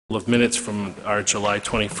Of minutes from our July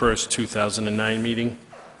 21st, 2009 meeting.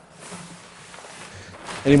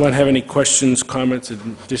 Anyone have any questions, comments,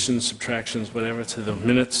 additions, subtractions, whatever, to the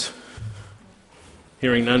minutes?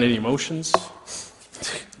 Hearing none, any motions?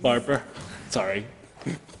 Barbara? Sorry.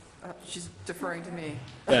 She's deferring to me.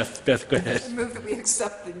 Beth, go ahead. I move that we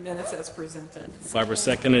accept the minutes as presented. Barbara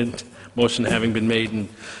seconded. Motion having been made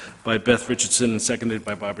by Beth Richardson and seconded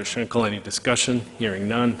by Barbara Schenkel. Any discussion? Hearing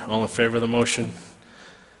none. All in favor of the motion?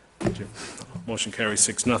 Motion carries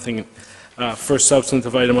 6-0. First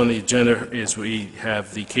substantive item on the agenda is we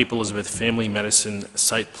have the Cape Elizabeth Family Medicine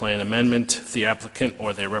Site Plan Amendment. If the applicant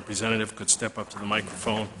or their representative could step up to the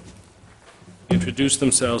microphone, introduce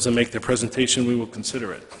themselves, and make their presentation, we will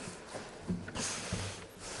consider it.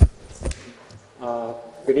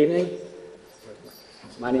 Good evening.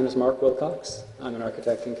 My name is Mark Wilcox. I'm an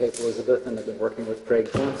architect in Cape Elizabeth, and I've been working with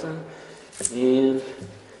Craig Thompson. And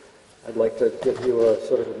I'd like to give you a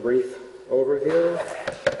sort of a brief overview.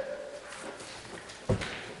 For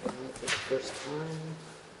the first time.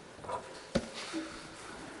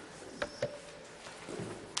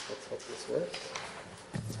 Let's hope this works.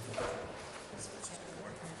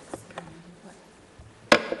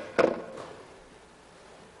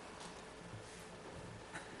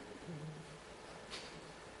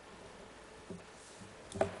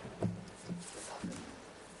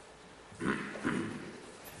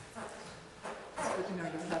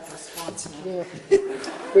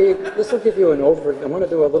 This will give you an overview. I want to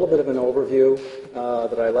do a little bit of an overview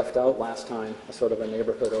that I left out last time, a sort of a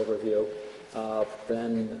neighborhood overview.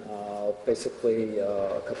 Then basically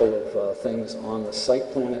a couple of things on the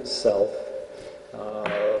site plan itself.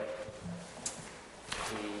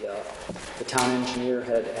 The town engineer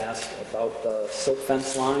had asked about the silt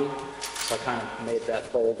fence line, so I kind of made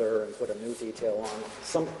that bolder and put a new detail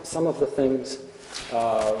on. Some of the things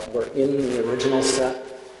were in the original set,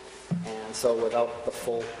 and so without the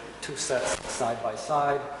full two sets side by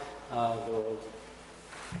side,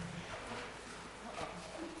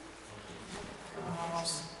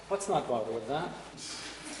 let's not bother with that.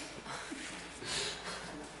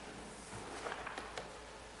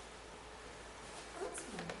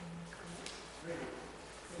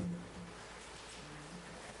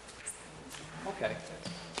 Okay.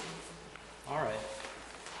 All right.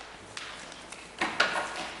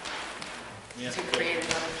 Yeah,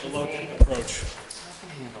 the local approach.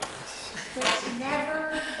 Which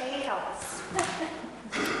never fails.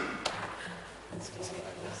 Let's just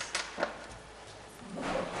try this.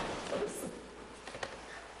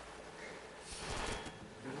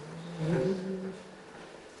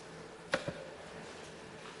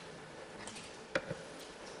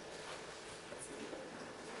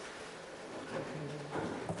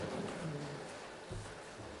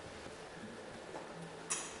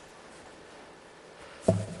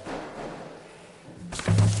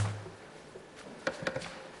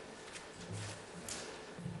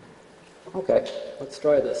 Okay, let's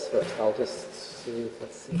try this first. I'll just see,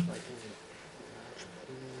 let's see if I can match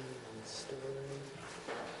plan and story.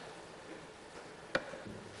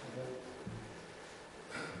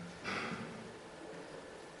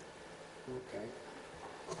 Okay.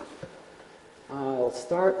 I'll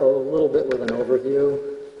start a little bit with an overview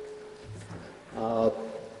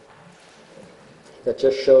that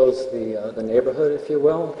just shows the neighborhood, if you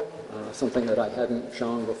will, something that I hadn't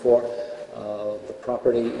shown before. The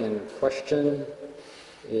property in question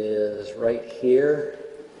is right here.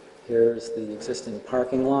 Here's the existing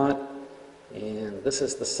parking lot, and this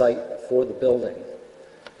is the site for the building.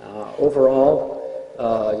 Overall,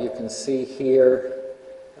 you can see here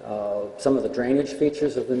some of the drainage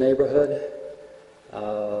features of the neighborhood.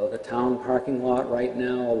 The town parking lot right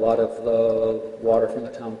now, a lot of the water from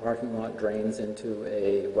the town parking lot drains into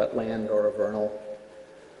a wetland or a vernal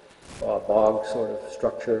bog sort of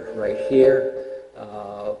structure right here.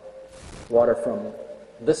 Water from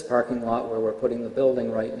this parking lot where we're putting the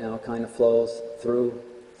building right now kind of flows through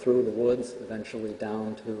the woods, eventually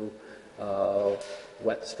down to a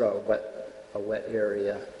wet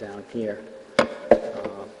area down here.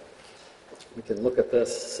 We can look at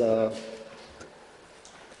this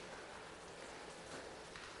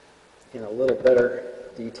in a little better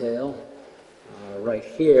detail right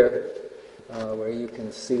here. Where you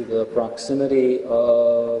can see the proximity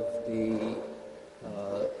of the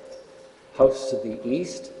house to the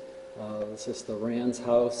east. This is the Rand's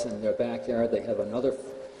house and their backyard. They have an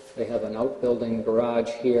outbuilding garage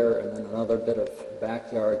here and then another bit of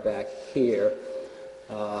backyard back here.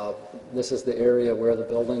 This is the area where the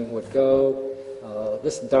building would go.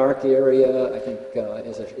 This dark area, I think,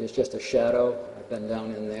 is just a shadow. I've been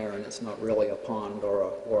down in there, and it's not really a pond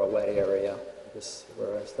or a wet area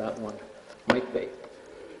whereas that one might be.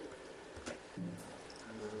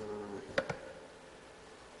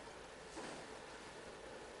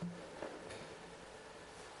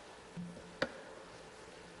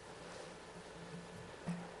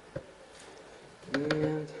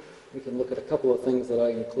 And we can look at a couple of things that I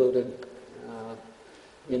included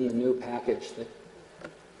in the new package that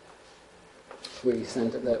we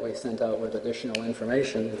sent out with additional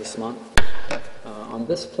information this month. On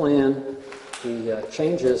this plan, the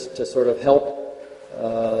changes to sort of help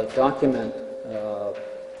document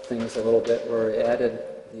things a little bit were added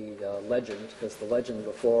the legend, because the legend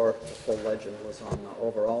before, the full legend, was on the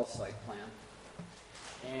overall site plan.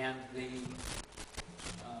 And the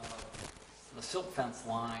silt fence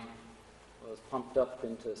line was pumped up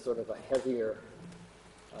into sort of a heavier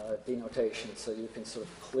denotation, so you can sort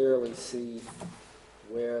of clearly see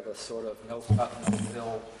where the sort of no cut, no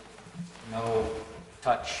fill, no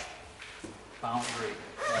touch boundary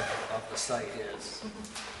of the site is.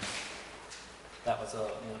 That was a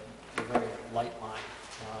very light line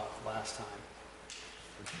last time.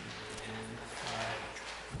 And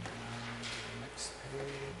next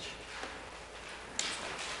page.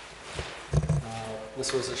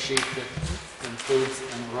 This was a sheet that includes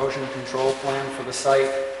an erosion control plan for the site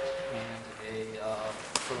and a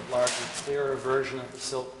sort of larger, clearer version of the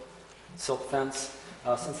silt fence.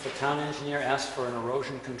 Since the town engineer asked for an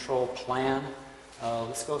erosion control plan,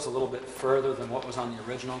 this goes a little bit further than what was on the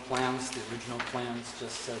original plans. The original plans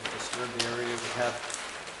just said disturbed area would have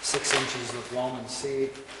 6 inches of loam and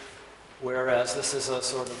seed, whereas this is a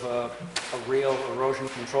sort of a real erosion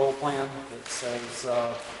control plan that says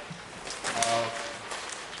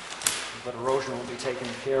that erosion will be taken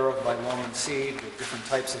care of by loam and seed, with different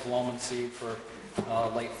types of loam and seed for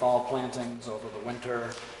late fall plantings over the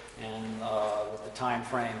winter, and with the time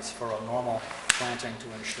frames for a normal planting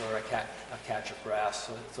to ensure a catch of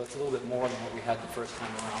grass. So it's a little bit more than what we had the first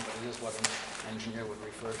time around, but it is what an engineer would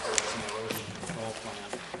refer to as an erosion control plan.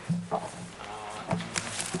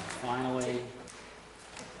 Finally,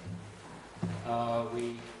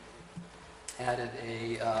 we added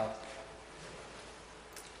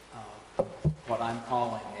what I'm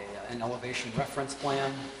calling an elevation reference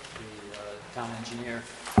plan. The town engineer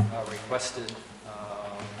requested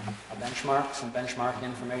some benchmark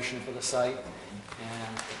information for the site,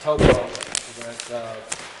 and the topo that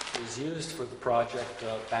was used for the project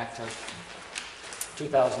back to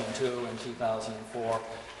 2002 and 2004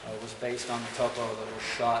 was based on the topo that was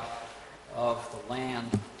shot of the land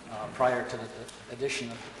prior to the addition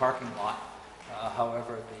of the parking lot.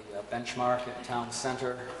 However, the benchmark at town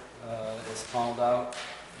center is called out,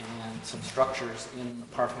 and some structures in the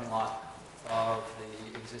parking lot of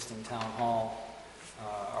the existing town hall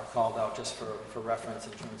are called out just for reference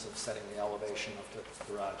in terms of setting the elevation of the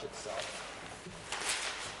garage itself.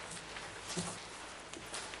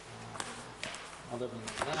 Other than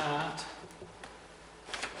that,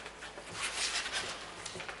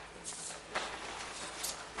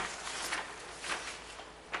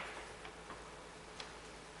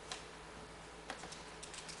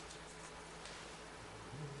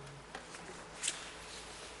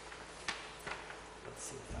 let's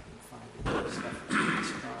see if I can find the other stuff to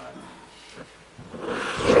describe.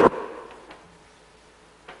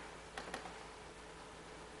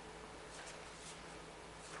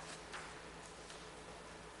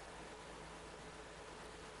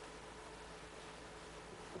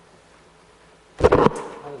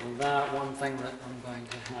 Other than that, one thing that I'm going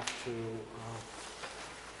to have to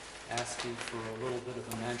ask you for a little bit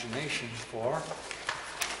of imagination for,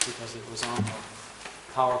 because it was on the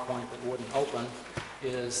PowerPoint that wouldn't open,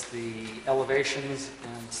 is the elevations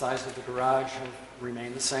and size of the garage have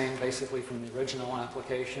remained the same basically from the original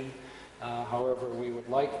application. However, we would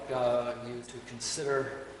like you to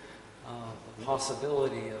consider the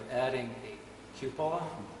possibility of adding a cupola,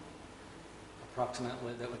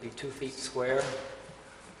 approximately, that would be 2 feet square,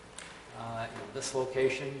 in this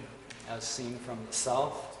location as seen from the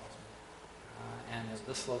south, and in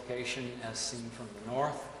this location as seen from the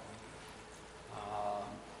north,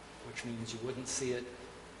 which means you wouldn't see it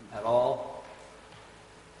at all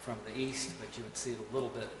from the east, but you would see it a little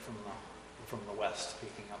bit from the west,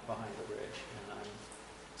 peeking up behind the bridge. And I'm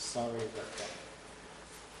sorry that the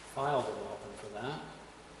file didn't open for that,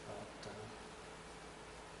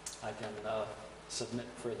 but I can submit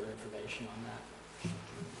further information on that.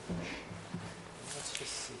 Let's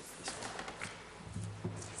just see if this one.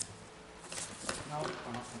 No,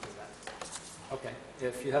 I'm not going to do that. Okay,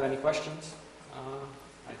 if you have any questions,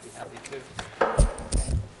 I'd be happy to.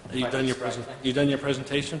 You done your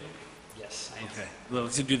presentation? Yes, I am. Okay. Well,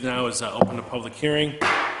 what we'll do now is open a public hearing.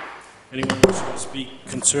 Anyone wishing to speak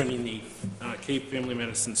concerning the Cape Family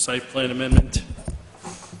Medicine Site Plan Amendment?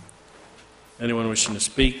 Anyone wishing to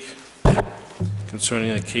speak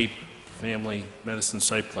concerning the Cape Family Medicine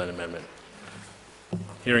Site Plan Amendment?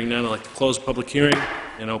 Hearing none, I'd like to close the public hearing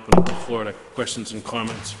and open up the floor to questions and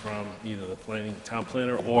comments from either the town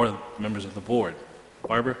planner or members of the board.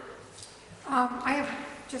 Barbara? I have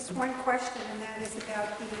just one question, and that is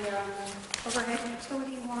about the overhead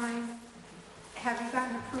utility line. Have you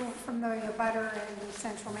gotten approval from the abutter and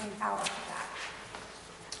Central Maine Power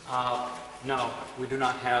for that? No, we do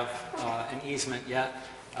not have an easement yet,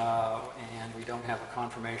 and we don't have a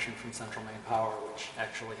confirmation from Central Maine Power, which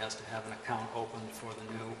actually has to have an account opened for the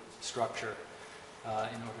new structure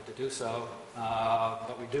in order to do so.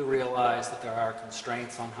 But we do realize that there are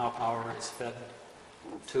constraints on how power is fed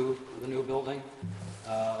to the new building,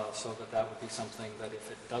 so that would be something that if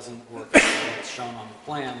it doesn't work as it's shown on the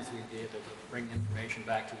plans, we'd be able to bring information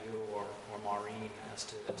back to you or Maureen as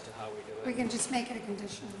to how we do it. We can just make it a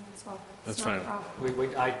condition, that's all. It's That's not a fine.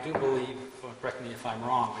 problem. I do believe, correct me if I'm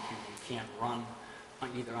wrong, but you can't run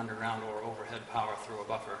either underground or overhead power through a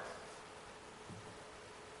buffer.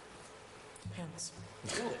 Depends.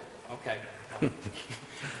 Really? Okay.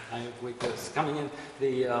 Because coming in,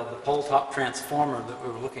 the pole top transformer that we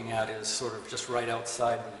were looking at is sort of just right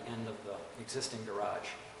outside the end of the existing garage,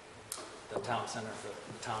 the town center,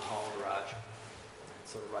 the town hall garage.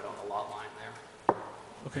 It's sort of right on the lot line there.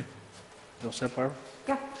 Okay. You all set, Barbara?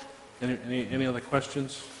 Yeah. Any other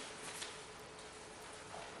questions?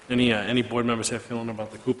 Any board members have feeling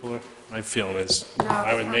about the cupola? My feeling is,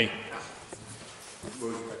 fine with me.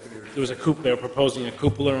 There was they were proposing a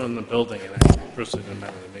cupola on the building, and that personally didn't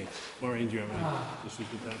matter to me. Maureen, do you have any issues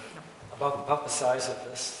with that? About the size of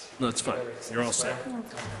this. No, it's fine. You're all set.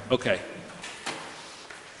 Okay.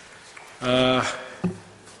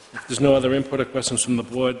 If there's no other input or questions from the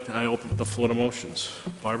board, I open the floor to motions.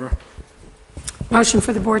 Barbara? Motion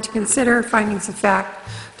for the board to consider findings of fact.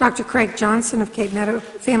 Dr. Craig Johnson of Cape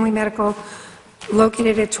Family Medical,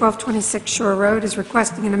 located at 1226 Shore Road, is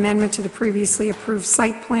requesting an amendment to the previously approved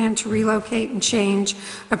site plan to relocate and change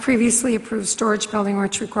a previously approved storage building,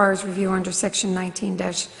 which requires review under Section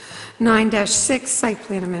 19-9-6 site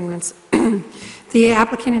plan amendments. The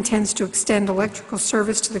applicant intends to extend electrical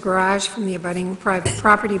service to the garage from the abutting private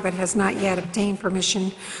property, but has not yet obtained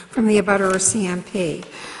permission from the abutter or CMP.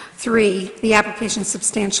 3, the application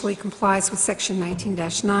substantially complies with Section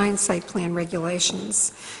 19-9 site plan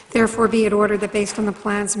regulations. Therefore, be it ordered that based on the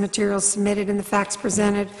plans and materials submitted and the facts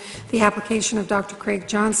presented, the application of Dr. Craig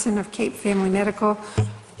Johnson of Cape Family Medicine,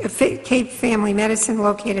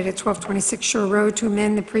 located at 1226 Shore Road, to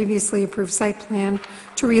amend the previously approved site plan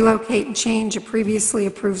to relocate and change a previously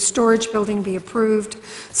approved storage building be approved,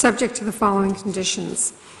 subject to the following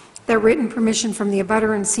conditions: that written permission from the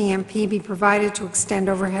abutter and CMP be provided to extend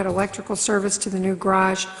overhead electrical service to the new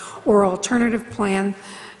garage, or alternative plan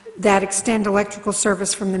that extend electrical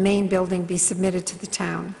service from the main building be submitted to the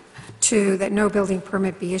town. 2, that no building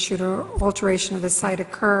permit be issued or alteration of the site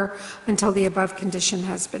occur until the above condition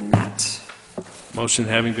has been met. Motion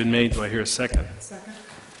having been made, do I hear a second? Second.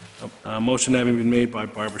 Motion having been made by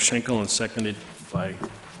Barbara Schenkel and seconded by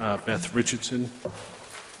Beth Richardson. You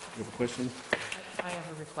have a question? I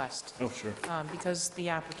have a request. Oh, sure. Because the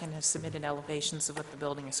applicant has submitted elevations of what the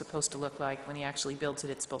building is supposed to look like, when he actually builds it,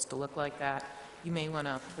 it's supposed to look like that. You may want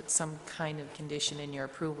to put some kind of condition in your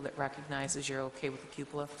approval that recognizes you're okay with the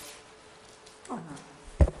cupola.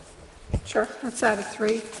 Sure, let's add a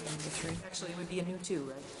 3. Actually, it would be a new 2,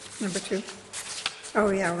 right? Number 2. Oh,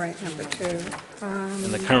 yeah, right, number 2. And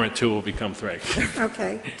the current 2 will become 3.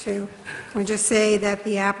 Okay, 2. Can we just say that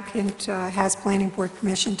the applicant has planning board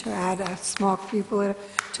permission to add a small cupola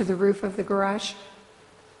to the roof of the garage?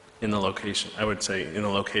 In the location, I would say in the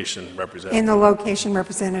location represented. In the location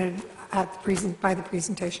represented at by the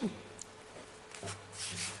presentation.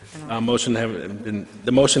 Motion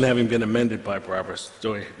the motion having been amended by Barbara.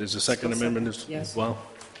 There's a second amendment as well?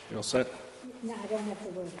 You all set? No, I don't have the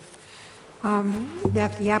word.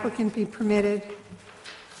 That the applicant be permitted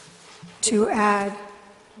to add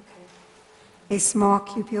a small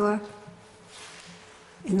cupola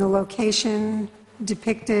in the location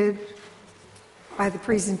depicted by the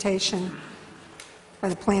presentation, by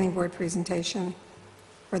the planning board presentation,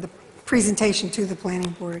 or the presentation to the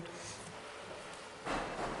planning board.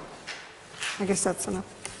 I guess that's enough.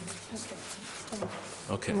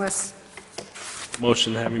 Okay. Unless,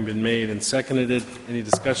 Motion having been made and seconded. Any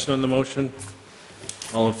discussion on the motion?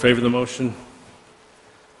 All in favor of the motion?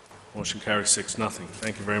 Motion carries 6-0.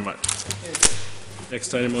 Thank you very much.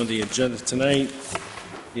 Next item on the agenda tonight,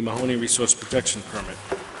 the Mahoney Resource Protection Permit.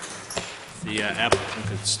 If the applicant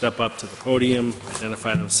could step up to the podium,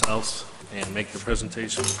 identify themselves, and make their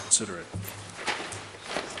presentation, consider it.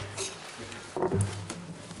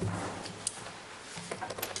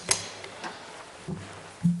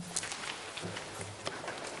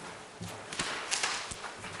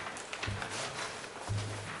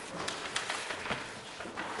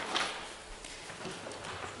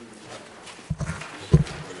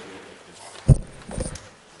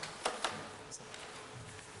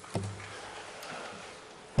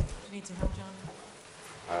 Need some help, John?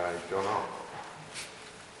 I don't know.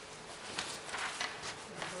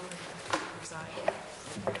 Your side,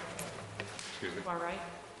 Excuse me? far right,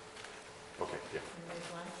 Okay, yeah. and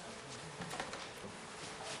raise left.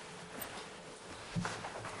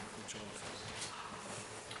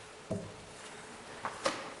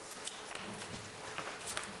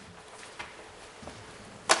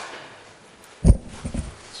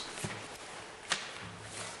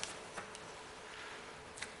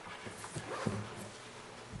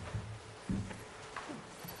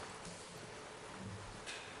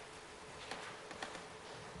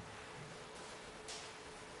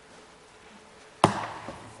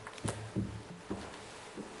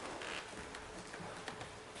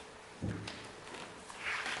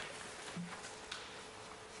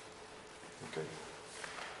 Okay.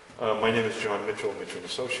 My name is John Mitchell, Mitchell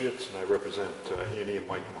Associates, and I represent Annie and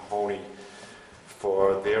Mike Mahoney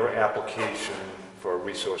for their application for a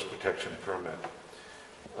resource protection permit.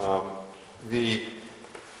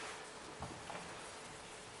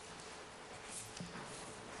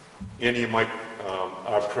 Annie and Mike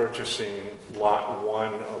are purchasing Lot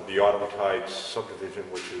 1 of the Autumn Tides subdivision,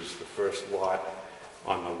 which is the first lot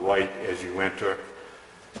on the right as you enter.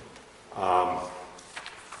 And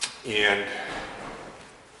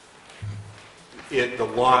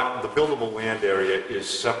the buildable land area is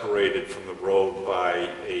separated from the road by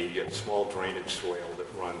a small drainage swale that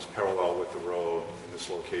runs parallel with the road in this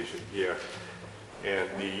location here. And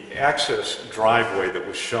the access driveway that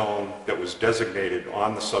was shown, that was designated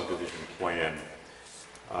on the subdivision plan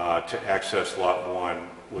to access Lot 1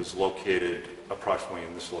 was located approximately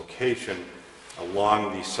in this location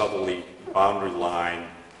along the southerly boundary line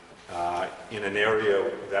in an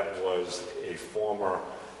area that was a former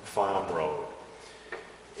farm road.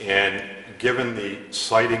 And given the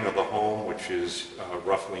siting of the home, which is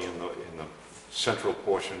roughly in the central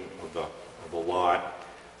portion of the lot,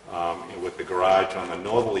 and with the garage on the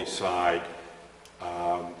northerly side,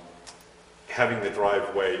 having the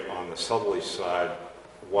driveway on the southerly side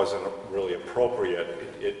wasn't really appropriate.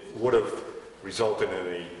 It would have resulted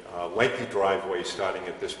in a lengthy driveway starting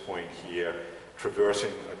at this point here,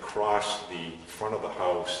 traversing across the front of the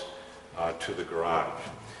house to the garage.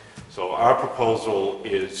 So our proposal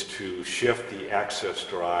is to shift the access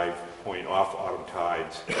drive point off Autumn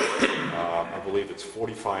Tides. I believe it's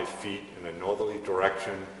 45 feet in a northerly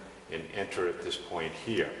direction and enter at this point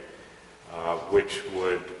here, which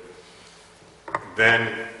would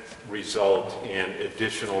then result in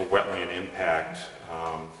additional wetland impact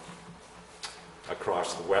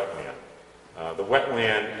across the wetland. The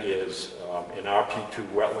wetland is an RP2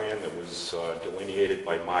 wetland that was delineated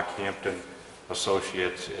by Mark Hampton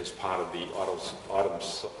Associates as part of the Autumn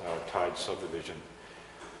Tide subdivision.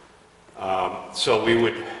 So we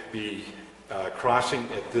would be crossing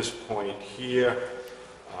at this point here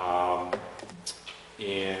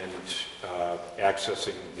and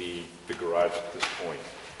accessing the garage at this point.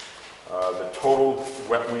 The total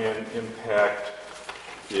wetland impact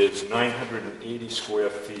is 980 square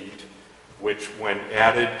feet, which when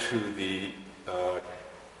added to the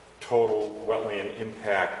total wetland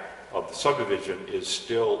impact of the subdivision is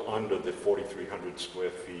still under the 4,300 square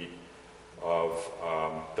feet of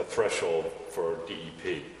the threshold for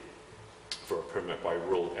DEP, for a permit by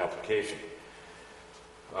rule application.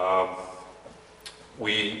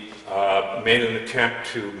 We made an attempt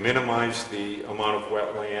to minimize the amount of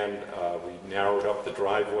wetland. We narrowed up the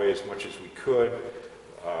driveway as much as we could.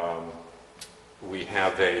 We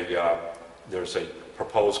have there's a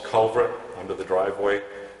proposed culvert under the driveway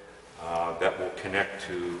that will connect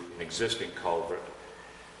to an existing culvert,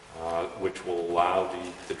 which will allow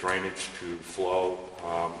the drainage to flow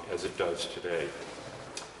as it does today.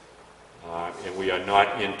 And we are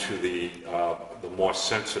not into the more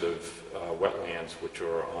sensitive wetlands, which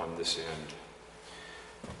are on this end.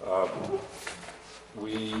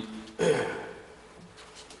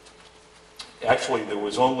 Actually, there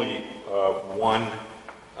was only one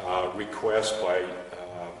request by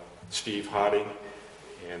Steve Harding,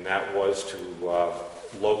 and that was to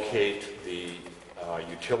locate the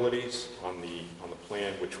utilities on the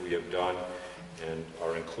plan, which we have done and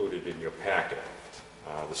are included in your packet.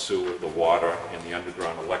 the sewer, the water, and the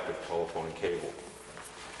underground electric, telephone, and cable.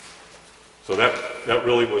 So that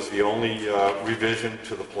really was the only revision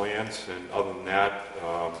to the plans, and other than that,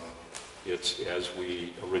 it's as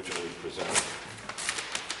we originally presented.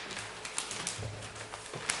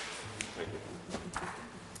 Thank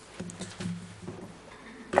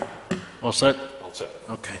you. All set? All set.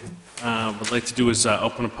 Okay. What I'd like to do is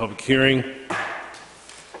open a public hearing.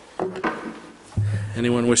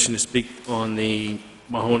 Anyone wishing to speak on the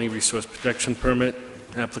Mahoney Resource Protection Permit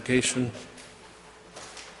application?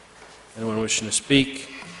 Anyone wishing to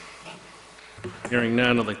speak? Hearing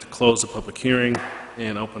none, I'd like to close the public hearing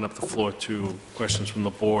and open up the floor to questions from the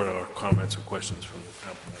board or comments or questions from the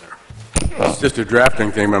applicant. It's just a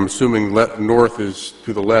drafting thing, but I'm assuming north is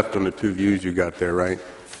to the left on the two views you got there, right?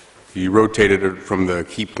 You rotated it from the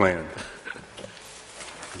key plan.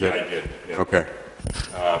 Yeah, I did. Yeah. Okay.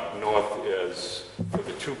 North is, for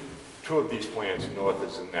the two of these plans, north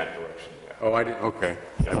is in that direction, yeah. Oh, I didn't, okay.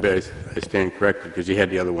 I stand corrected, because you had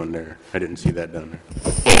the other one there. I didn't see that down there.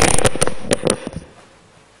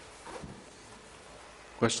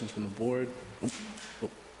 Questions from the board?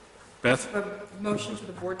 Beth? A motion to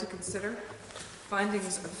the board to consider.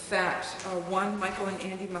 Findings of fact. One, Michael and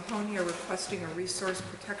Andy Mahoney are requesting a resource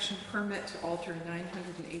protection permit to alter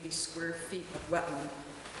 980 square feet of wetland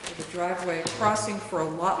with a driveway crossing for a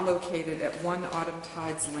lot located at 1 Autumn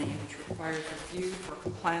Tides Lane, which requires review for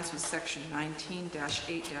compliance with Section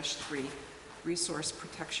 19-8-3 Resource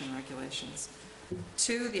Protection Regulations.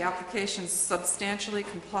 2, the application substantially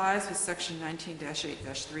complies with Section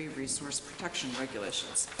 19-8-3 Resource Protection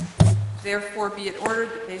Regulations. Therefore, be it ordered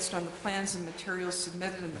that based on the plans and materials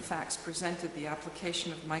submitted and the facts presented, the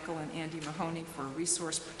application of Michael and Andy Mahoney for a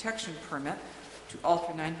resource protection permit to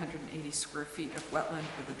alter 980 square feet of wetland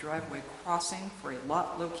with a driveway crossing for a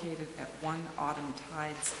lot located at 1 Autumn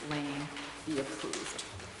Tides Lane be approved.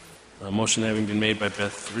 A motion having been made by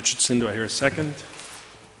Beth Richardson, do I hear a second?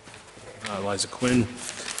 Eliza Quinn.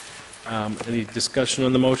 Any discussion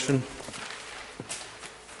on the motion?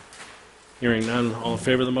 Hearing none, all in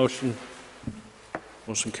favor of the motion?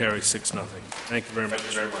 Motion carries 6-0. Thank you very much.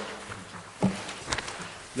 Thank you very much.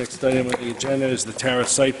 Next item on the agenda is the Tara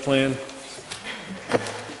site plan.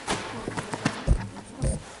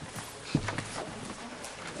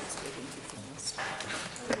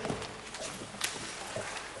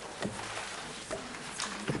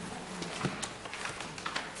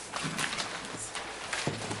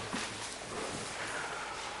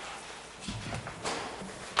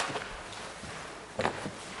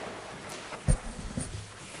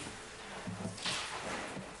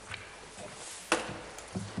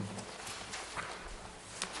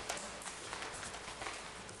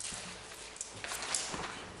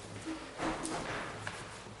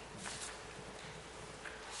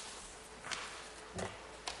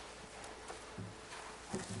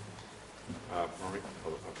 Marie?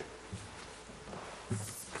 Oh, okay.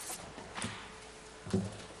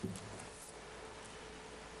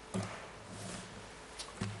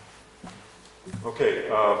 Okay,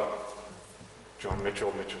 John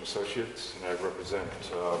Mitchell, Mitchell Associates, and I represent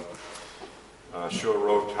Shore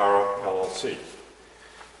Road Tara LLC.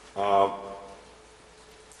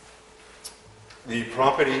 The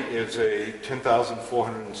property is a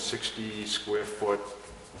 10,460 square foot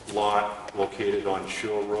lot located on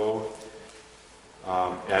Shore Road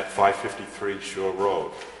at 553 Shore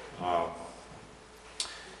Road.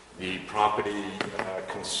 The property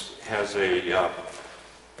has a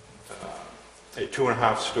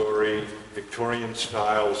 2.5-story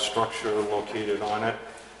Victorian-style structure located on it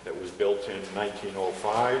that was built in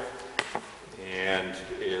 1905 and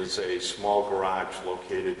is a small garage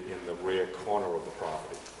located in the rear corner of the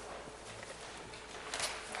property.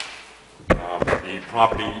 The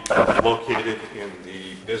property is located in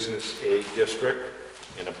the Business A district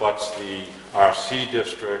and abuts the RC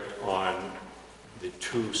district on the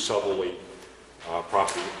two southerly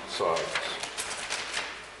property sides.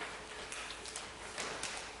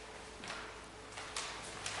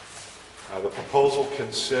 The proposal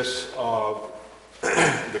consists of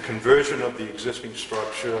the conversion of the existing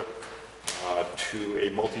structure to a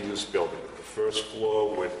multi-use building. The first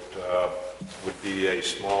floor would be a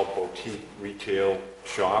small boutique retail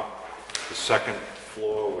shop. The second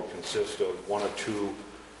floor would consist of 1 or 2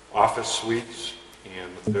 office suites,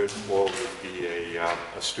 and the third floor would be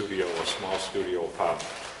a studio, a small studio apartment.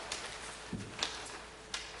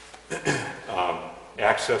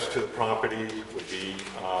 Access to the property would be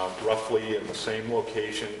roughly in the same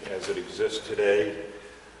location as it exists today,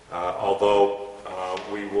 although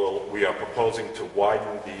we are proposing to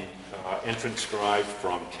widen the entrance drive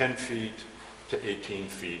from 10 feet to 18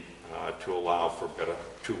 feet to allow for better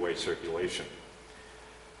two-way circulation.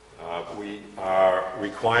 We are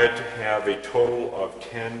required to have a total of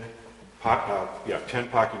 10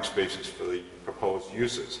 parking spaces for the proposed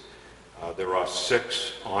uses. There are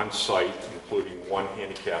 6 on-site, including 1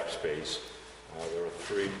 handicap space. There are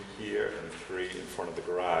 3 here and 3 in front of the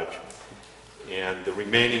garage. And the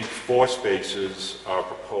remaining 4 spaces are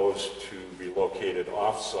proposed to be located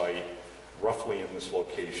off-site, roughly in this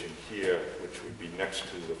location here, which would be next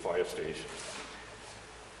to the fire station.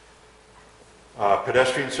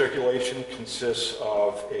 Pedestrian circulation consists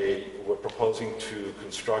of we're proposing to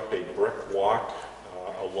construct a brick walk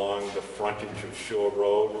along the frontage of Shore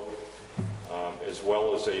Road, as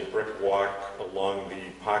well as a brick walk along the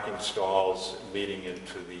parking stalls leading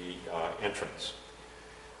into the entrance.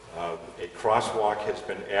 A crosswalk has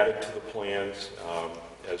been added to the plans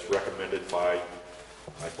as recommended by,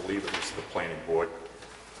 I believe it was the planning board,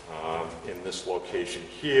 in this location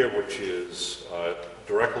here, which is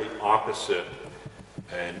directly opposite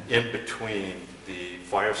and in between the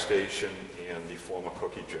fire station and the former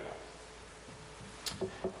cookie jar.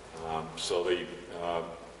 So the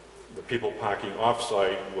people parking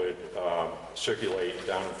off-site would circulate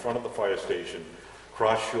down in front of the fire station,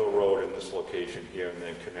 cross Shore Road in this location here, and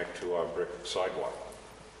then connect to our brick sidewalk.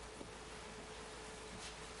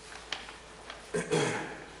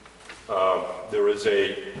 There is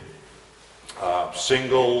a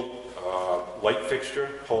single light fixture,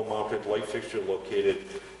 pole-mounted light fixture located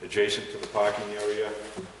adjacent to the parking area.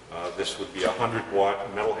 This would be a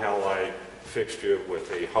 100-watt metal halide fixture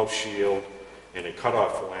with a house shield and a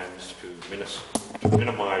cutoff lens to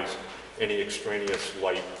minimize any extraneous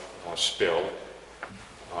light spill.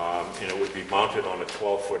 And it would be mounted on a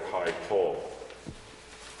 12-foot high pole.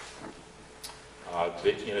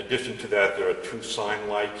 In addition to that, there are 2 sign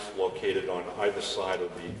lights located on either side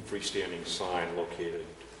of the freestanding sign located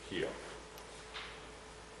here.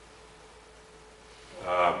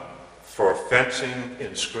 For fencing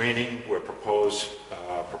and screening, we're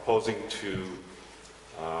proposing to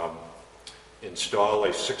install a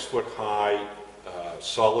 6-foot high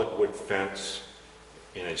solid wood fence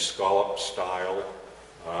in a scallop style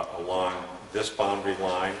along this boundary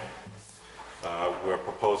line. We're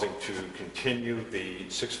proposing to continue the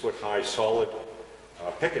 6-foot high solid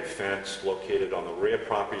picket fence located on the rear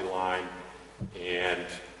property line and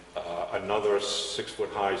another 6-foot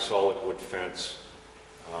high solid wood fence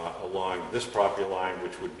along this property line,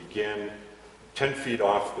 which would begin 10 feet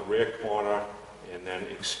off the rear corner and then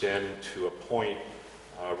extend to a point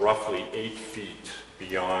roughly 8 feet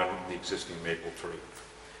beyond the existing maple tree.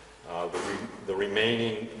 The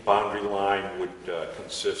remaining boundary line would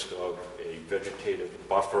consist of a vegetative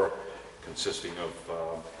buffer consisting of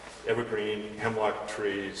evergreen hemlock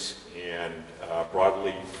trees and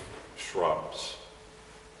broadleaf shrubs.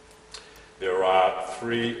 There are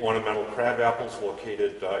 3 ornamental crab apples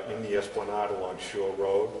located in the Esplanade along Shore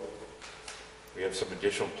Road. We have some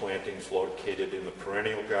additional plantings located in the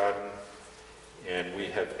perennial garden, and we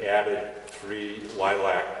have added 3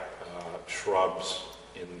 lilac shrubs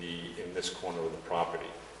in this corner of the property,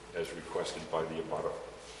 as requested by the abutter.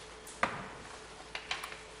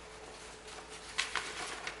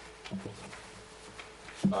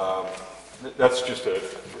 That's just a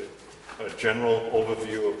general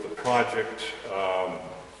overview of the project.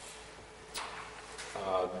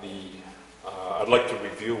 I'd like to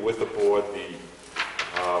review with the board the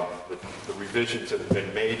revisions that have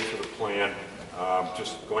been made to the plan.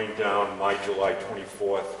 Just going down my July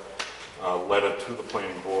 24th letter to the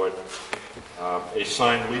planning board. A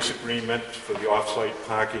signed lease agreement for the off-site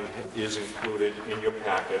parking is included in your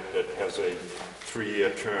packet that has a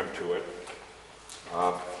 3-year term to it.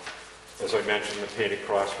 As I mentioned, the painted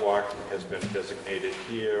crosswalk has been designated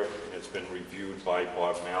here, and it's been reviewed by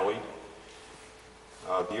Bob Malley.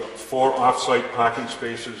 The 4 off-site parking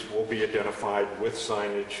spaces will be identified with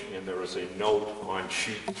signage, and there is a note on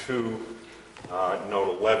sheet 2,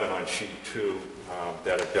 note 11 on sheet 2,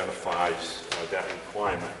 that identifies that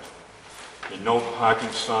requirement. The no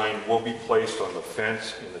parking sign will be placed on the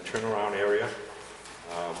fence in the turnaround area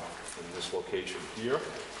in this location here.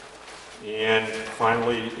 And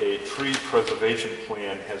finally, a tree preservation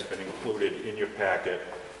plan has been included in your packet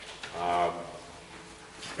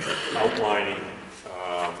outlining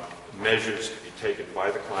measures to be taken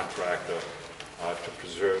by the contractor to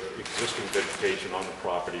preserve existing vegetation on the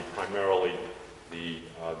property, primarily the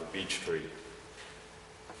beech tree.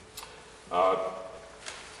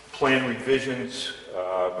 Plan revisions,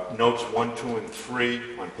 notes 1, 2, and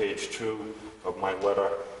 3 on page 2 of my letter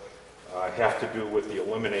have to do with the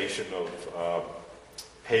elimination of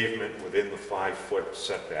pavement within the 5-foot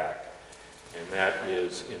setback. and that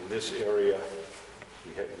is in this area.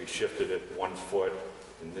 We shifted it 1 foot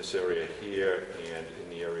in this area here and in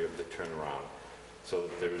the area of the turnaround. So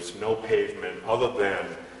that there's no pavement other than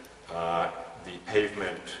the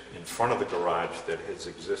pavement in front of the garage that has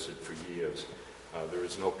existed for years. There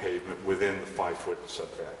is no pavement within the 5-foot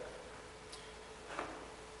setback.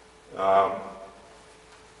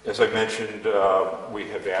 As I mentioned, we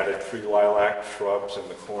have added 3 lilac shrubs in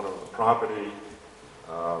the corner of the property.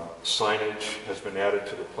 Signage has been added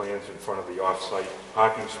to the plans in front of the off-site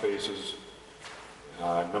parking spaces.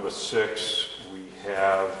 Number 6, we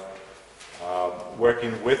have,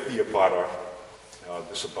 working with the abutter,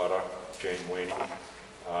 this abutter, Jane Waney,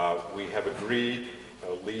 we have agreed,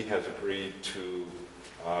 Lee has agreed to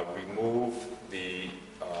remove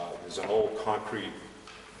there's an old concrete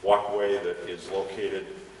walkway that is located,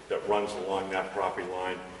 that runs along that property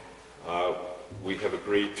line. We have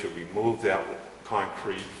agreed to remove that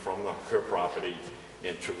concrete from her property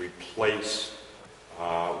and to replace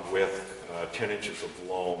with 10 inches of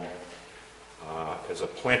loam as a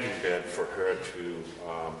planting bed for her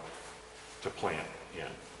to plant in.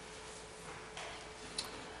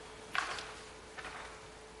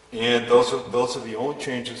 And those are the only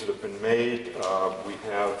changes that have been made. We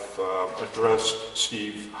have addressed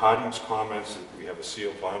Steve Harding's comments. We have a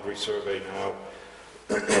sealed boundary survey now,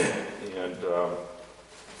 and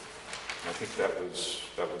I think that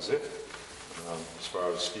was it as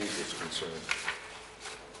far as Steve is concerned.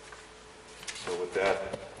 So with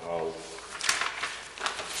that, I'll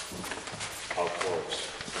close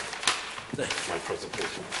my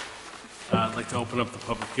presentation. I'd like to open up the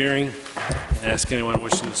public hearing and ask anyone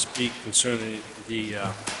wishing to speak concerning the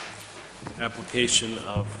application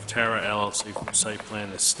of Tara LLC for site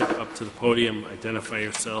plan to step up to the podium, identify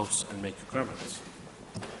yourselves, and make your comments.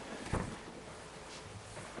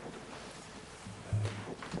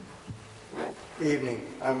 Evening.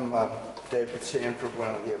 I'm David Sanford,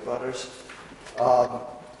 one of the abutters.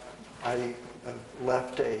 I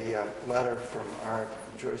left a letter from our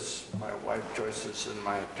Joyce, my wife Joyce's, and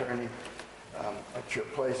my attorney at your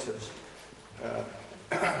places.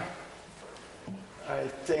 I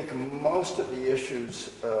think most of the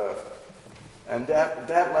issues, and that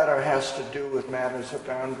letter has to do with matters of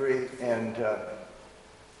boundary and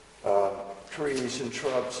trees and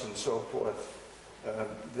shrubs and so forth,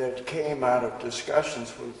 that came out of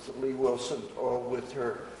discussions with Lee Wilson or with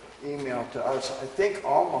her email to us. I think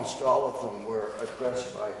almost all of them were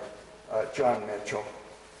addressed by John Mitchell.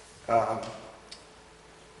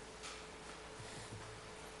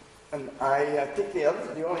 And I think the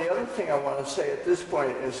only other thing I want to say at this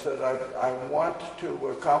point is that I want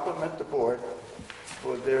to compliment the board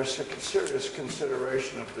for their serious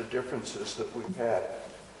consideration of the differences that we've had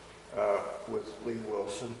with Lee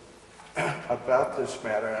Wilson about this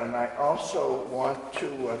matter. And I also want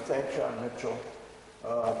to thank John Mitchell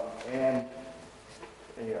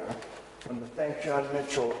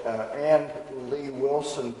and Lee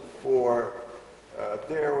Wilson for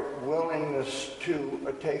their willingness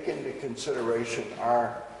to take into consideration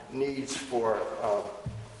our needs for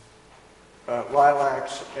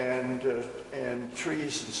lilacs and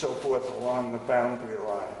trees and so forth along the boundary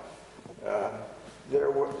line. There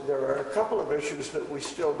are a couple of issues that we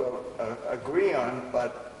still don't agree on,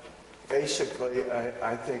 but basically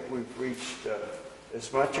I think we've reached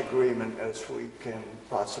as much agreement as we can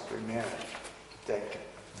possibly manage. Thank you.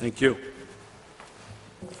 Thank you.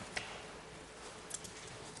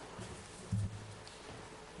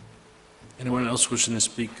 Anyone else wishing to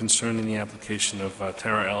speak concerning the application of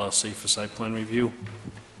Tara LLC for site plan review?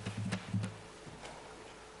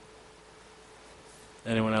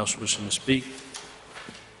 Anyone else wishing to speak?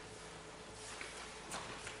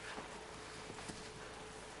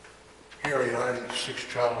 Harry Hardy, 6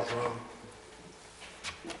 Charles Road.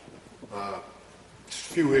 Just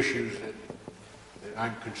a few issues that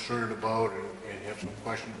I'm concerned about and have some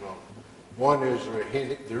questions about. One is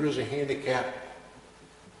there is a handicap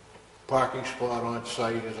parking spot on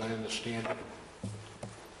site, as I understand it.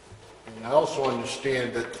 And I also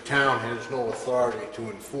understand that the town has no authority to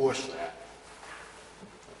enforce that.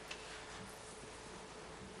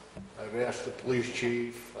 I've asked the police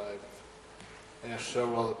chief, I've asked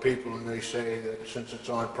several other people, and they say that since it's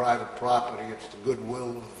on private property, it's the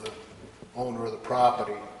goodwill of the owner of the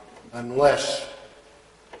property, unless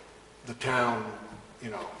the town,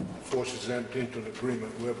 forces them into an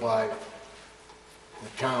agreement whereby the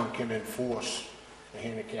town can enforce the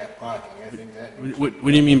handicap parking. I think that. What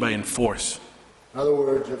do you mean by enforce? In other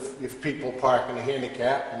words, if people park in a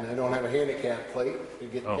handicap and they don't have a handicap plate, they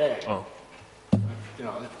get tagged. Oh.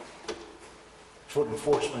 That's what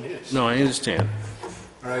enforcement is. No, I understand.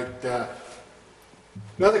 All right.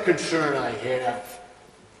 Another concern I have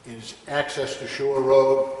is access to Shore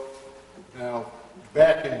Road. Now,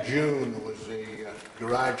 back in June, there was a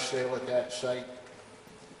garage sale at that site,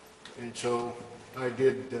 and so I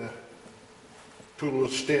did 2 little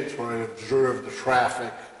stints where I observed the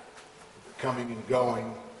traffic coming and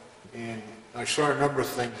going, and I saw a number of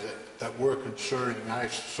things that were concerning. I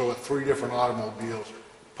saw 3 different automobiles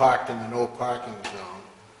parked in the no parking zone.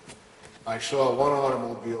 I saw 1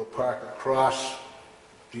 automobile parked across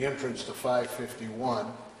the entrance to 551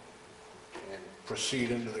 and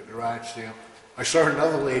proceed into the garage sale. I saw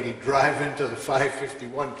another lady drive into the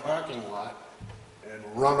 551 parking lot and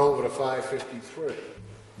run over to 553.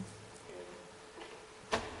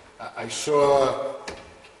 I saw,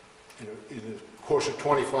 in the course of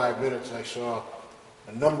 25 minutes, I saw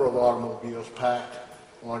a number of automobiles parked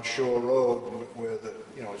on Shore Road where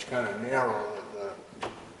it's kind of narrow.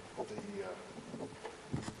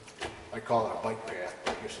 I call it a bike path,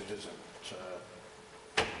 I guess it isn't.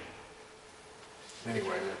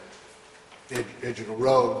 Anyway, the edge of the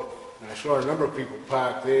road, and I saw a number of people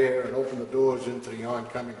parked there and open the doors into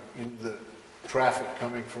the traffic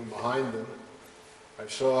coming from behind them. I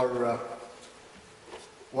saw,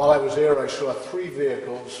 while I was there, I saw 3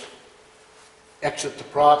 vehicles exit the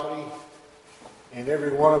property, and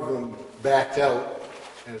every one of them backed out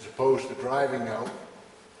as opposed to driving out.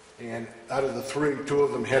 And out of the 3, 2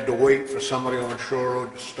 of them had to wait for somebody on Shore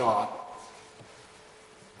Road to stop.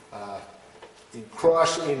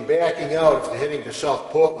 In backing out, if they're heading to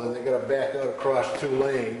South Portland, they got to back out across 2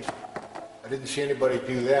 lanes. I didn't see anybody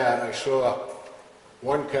do that. I saw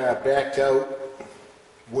 1 car backed out,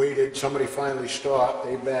 waited, somebody finally stopped,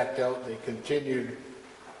 they backed out, they continued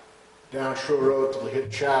down Shore Road till they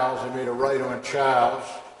hit Charles. They made a right on Charles,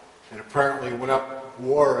 and apparently went up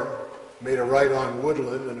Warren, made a right on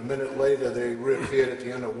Woodland, and a minute later they reappeared at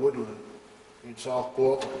the end of Woodland in South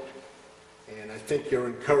Portland. And I think you're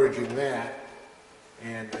encouraging that.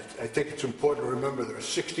 And I think it's important to remember there are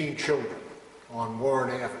 16 children on Warren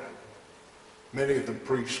Avenue, many of them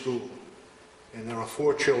preschool. And there are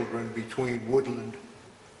 4 children between Woodland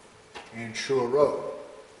and Shore Road.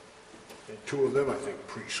 And 2 of them, I think,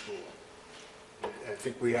 preschool. I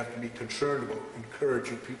think we have to be concerned about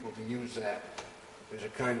encouraging people to use that as a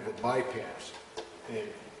kind of a bypass. And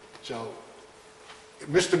so,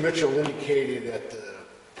 Mr. Mitchell indicated at the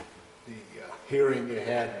hearing you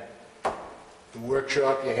had, the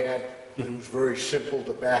workshop you had, that it was very simple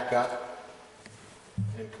to back up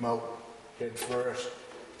and come out head first.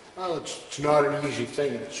 Well, it's not an easy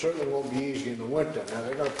thing, and it certainly won't be easy in the winter. Now,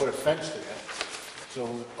 they're going to put a fence there, so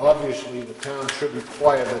obviously the town should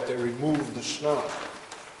require that they remove the snow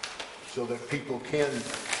so that people can,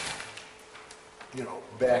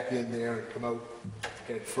 back in there and come out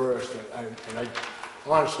head first. And I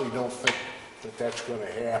honestly don't think that that's going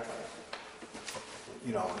to happen,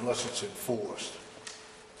 unless it's enforced.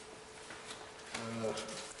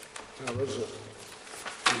 Those are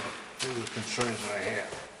the concerns that I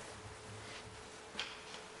have.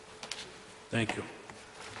 Thank you.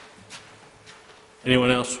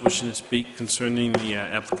 Anyone else wishing to speak concerning the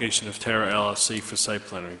application of Terra LLC for site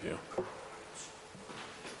plan review?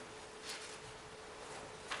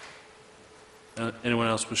 Anyone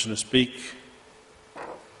else wishing to speak?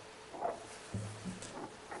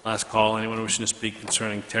 Last call. Anyone wishing to speak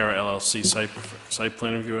concerning Terra LLC site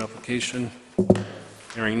plan review application?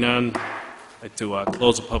 Hearing none. I'd like to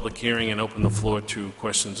close the public hearing and open the floor to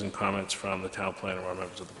questions and comments from the town planner or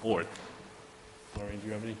members of the board. Maureen, do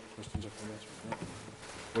you have any questions or comments?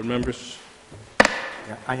 Board members?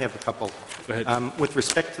 Yeah, I have a couple. Go ahead. With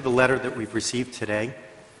respect to the letter that we've received today,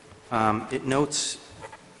 it notes,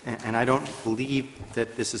 and I don't believe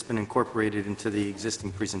that this has been incorporated into the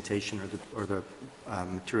existing presentation or the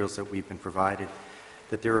materials that we've been provided,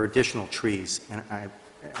 that there are additional trees, and I'd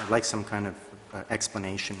like some kind of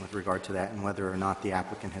explanation with regard to that and whether or not the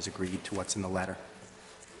applicant has agreed to what's in the letter.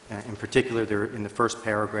 In particular, in the first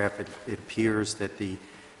paragraph, it appears that the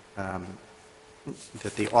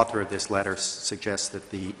author of this letter suggests that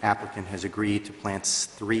the applicant has agreed to plant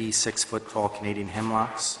 3 6-foot-tall Canadian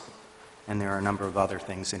hemlocks, and there are a number of other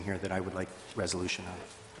things in here that I would like resolution on.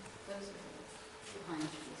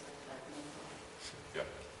 Yeah.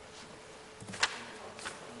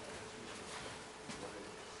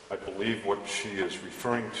 I believe what she is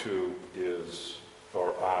referring to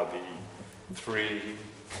are the 3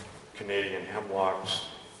 Canadian hemlocks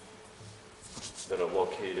that are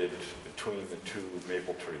located between the 2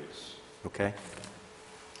 maple trees. Okay.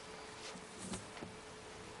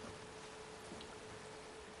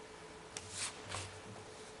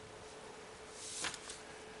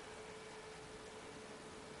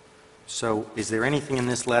 So is there anything in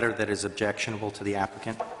this letter that is objectionable to the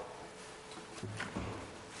applicant?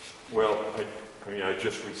 Well, I mean, I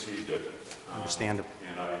just received it. Understandable.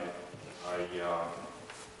 And I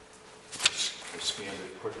scanned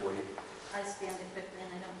it quickly. I scanned it quickly,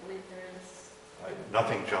 and I don't believe there is.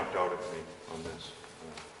 Nothing jumped out at me on this.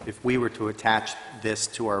 If we were to attach this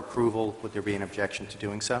to our approval, would there be an objection to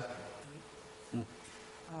doing so? I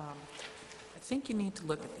think you need to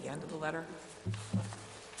look at the end of the letter.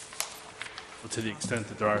 To the extent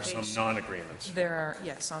that there are some non-agreements. There are,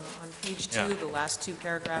 yes, on page 2, Yeah. the last 2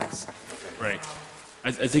 paragraphs. Right.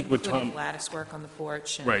 I think what Including Tom, lattice work on the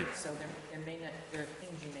porch. And Right. So there are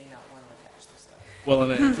things you may not want to attach to stuff. well,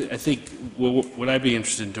 and I think what I'd be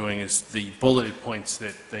interested in doing is the bulleted points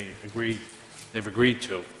that they've agreed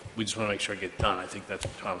to. We just want to make sure it gets done. I think that's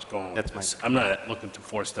what Tom's going with That's this. I'm not looking to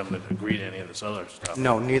force them to agree to any of this other stuff.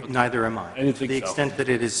 No, neither am I. I didn't think To the so. extent that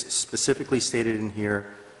it is specifically stated in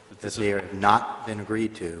here that they have not been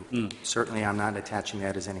agreed to, certainly I'm not attaching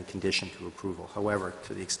that as any condition to approval. However,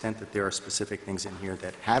 to the extent that there are specific things in here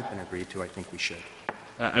that have been agreed to, I think we should.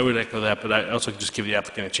 I would echo that, but I also just give the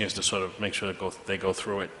applicant a chance to sort of make sure that they go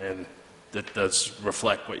through it, and that does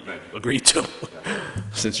reflect what you agreed to,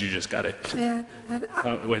 since you just got it. Yeah,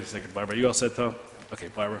 Wait a second, Barbara, you all set, Tom? Okay,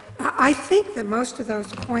 Barbara? I think that most of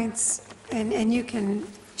those points, and you can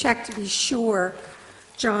check to be sure,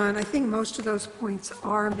 John, I think most of those points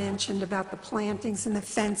are mentioned about the plantings and the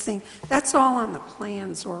fencing. That's all on the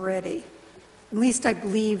plans already. At least I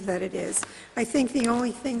believe that it is. I think the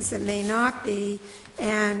only things that may not be,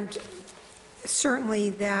 and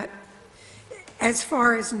certainly that as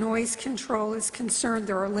far as noise control is concerned,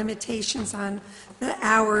 there are limitations on the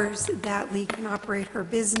hours that Lee can operate her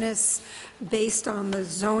business based on the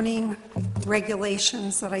zoning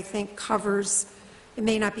regulations that I think covers. It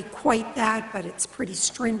may not be quite that, but it's pretty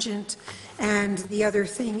stringent. And the other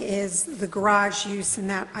thing is the garage use, and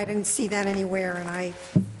that, I didn't see that anywhere, and I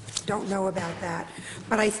don't know about that.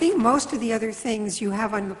 But I think most of the other things you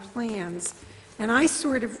have on the plans, and I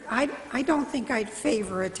don't think I'd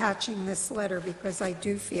favor attaching this letter, because I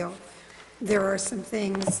do feel there are some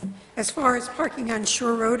things, as far as parking on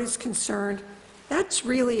Shore Road is concerned, that's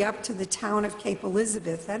really up to the town of Cape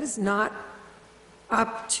Elizabeth. That is not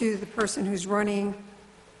up to the person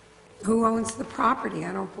who owns the property,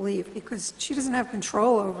 I don't believe, because she doesn't have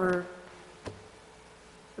control over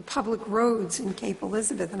the public roads in Cape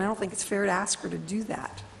Elizabeth, and I don't think it's fair to ask her to do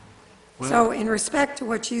that. So in respect to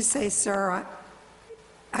what you say, sir,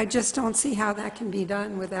 I just don't see how that can be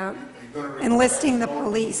done without enlisting the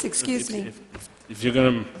police. Excuse me. If you're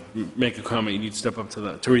going to make a comment, you need to step up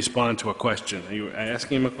to respond to a question. Are you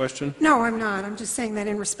asking him a question? No, I'm not. I'm just saying that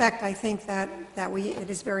in respect, I think that it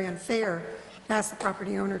is very unfair to ask the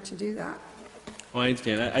property owner to do that. Well, I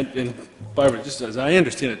understand. And Barbara, just as I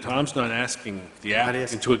understand it, Tom's not asking the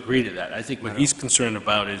applicant to agree to that. I think what he's concerned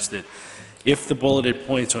about is that if the bulleted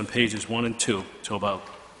points on pages 1 and 2, to about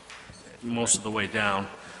most of the way down,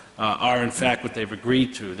 are in fact what they've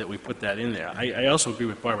agreed to, that we put that in there. I also agree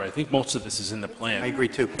with Barbara. I think most of this is in the plan. I agree,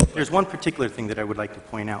 too. There's one particular thing that I would like to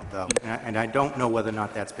point out, though, and I don't know whether or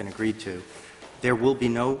not that's been agreed to. There will be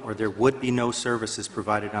no, or there would be no services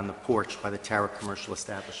provided on the porch by the Tower commercial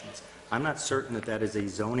establishments. I'm not certain that that is a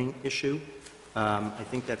zoning issue. I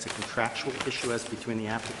think that's a contractual issue as between the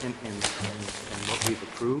applicant and what we've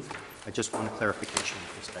approved. I just want a clarification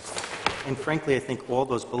with respect to that. And frankly, I think all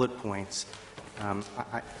those bullet points,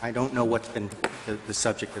 I don't know what's been the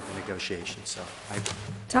subject of the negotiation, so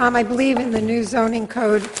Tom, I believe in the new zoning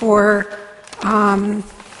code for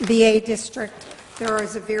the A district, there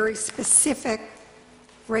is a very specific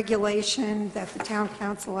regulation that the town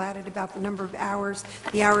council added about the number of hours,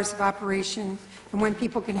 the hours of operation, and when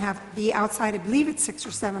people can be outside. I believe it's 6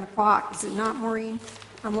 or 7 o'clock. Is it not, Maureen?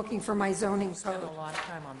 I'm looking for my zoning Spent code. a lot of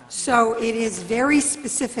time on that. So it is very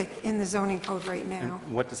specific in the zoning code right now.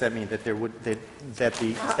 what does that mean? That there would, that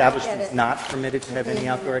the establishment's not permitted to have any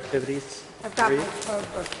outdoor activities? I've got my Period?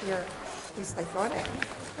 code book here. At least I thought I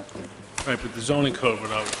had. Right, but the zoning code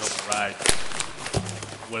would always override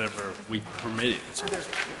whatever we permitted.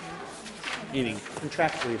 Meaning,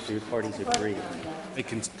 Contractually, if the parties agree. they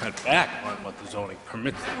can cut back on what the zoning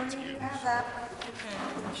permits them to use.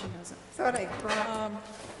 Thought I brought.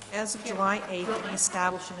 As of July 8th, any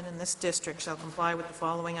establishment in this district shall comply with the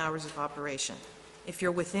following hours of operation. If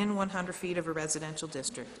you're within 100 feet of a residential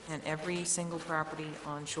district, and every single property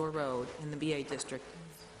on Shore Road in the BA district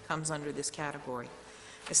comes under this category.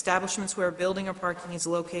 Establishments where a building or parking is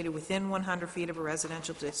located within 100 feet of a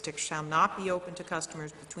residential district shall not be open to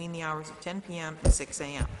customers between the hours of 10 p.m. and 6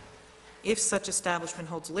 a.m. if such establishment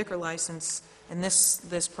holds a liquor license, and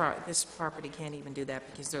this property can't even do that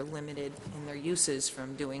because they're limited in their uses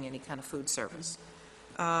from doing any kind of food service.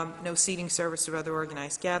 No seating service or other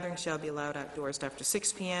organized gathering shall be allowed outdoors after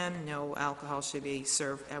 6 p.m. No alcohol should be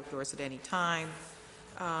served outdoors at any time.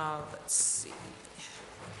 Let's see.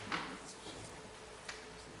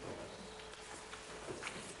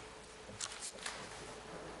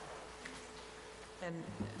 And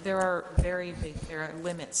there are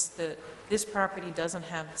limits. This property doesn't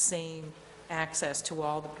have the same access to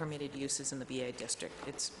all the permitted uses in the BA district.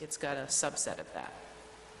 It's got a subset of that.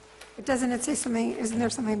 But doesn't it say something, isn't there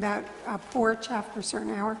something about a porch after a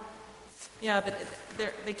certain hour? Yeah, but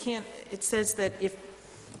they can't, it says that if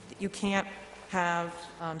you can't have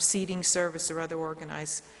seating service or other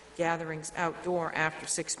organized gatherings outdoor after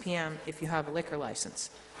 6 p.m. if you have a liquor license.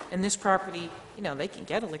 And this property, you know, they can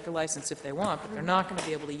get a liquor license if they want, but they're not going to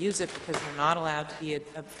be able to use it because they're not allowed to be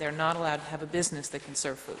they're not allowed to have a business that can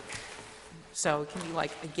serve food. So it can be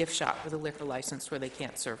like a gift shop with a liquor license where they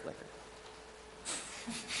can't serve liquor.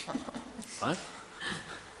 What?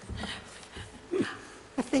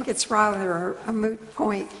 I think it's rather a moot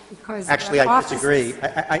point because... Actually, I disagree.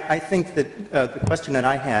 I think that the question that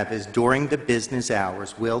I have is, during the business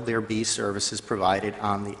hours, will there be services provided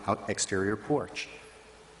on the exterior porch?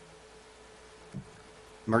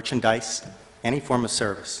 Merchandise, any form of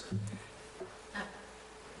service?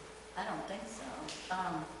 I don't think so.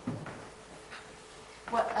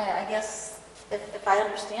 I guess, if I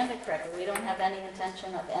understand it correctly, we don't have any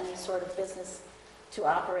intention of any sort of business to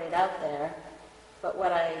operate out there. But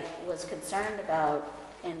what I was concerned about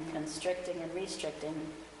in constricting and restricting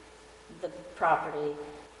the property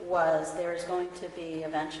was there is going to be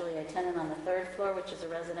eventually a tenant on the third floor, which is a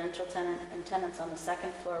residential tenant, and tenants on the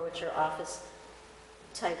second floor, which are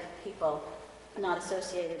office-type people not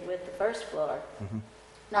associated with the first floor. Mm-hmm.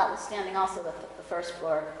 Notwithstanding also that the first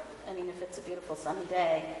floor, I mean, if it's a beautiful sunny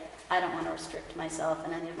day, I don't want to restrict myself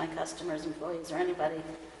and any of my customers, employees, or anybody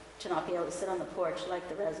to not be able to sit on the porch like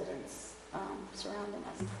the residents surrounding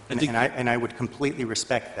us. And I would completely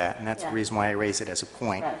respect that, and that's the Yeah. reason why I raise it as a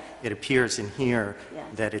point. Right. It appears in here Yeah.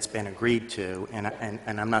 that it's been agreed to, and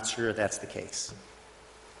I'm not sure that's the case.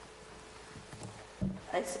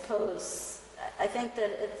 I suppose, I think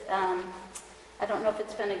that it's, I don't know if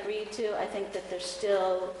it's been agreed to. I think that there's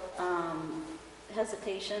still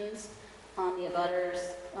hesitations on the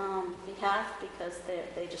abutters' behalf because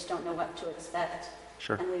they just don't know what to expect.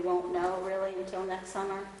 Sure. And we won't know really until next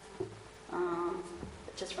summer.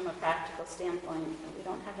 But just from a practical standpoint, we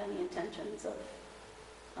don't have any intentions of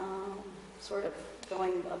sort of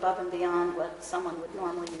going above and beyond what someone would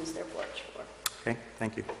normally use their porch for. Okay,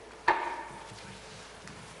 thank you.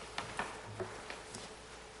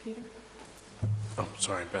 Peter? Oh,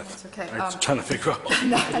 sorry, Beth. That's okay. I was trying to figure out.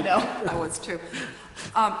 No, I know, I was too.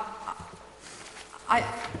 I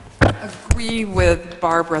agree with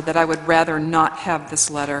Barbara that I would rather not have this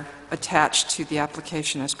letter attached to the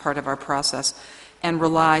application as part of our process and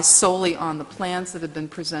rely solely on the plans that have been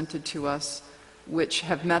presented to us, which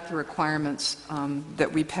have met the requirements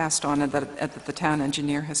that we passed on and that the town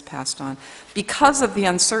engineer has passed on, because of the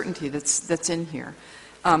uncertainty that's in here.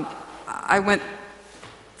 I went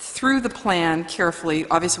through the plan carefully.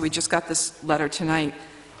 Obviously, we just got this letter tonight.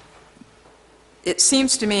 It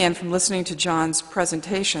seems to me, and from listening to John's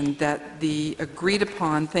presentation, that the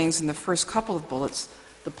agreed-upon things in the first couple of bullets,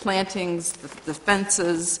 the plantings, the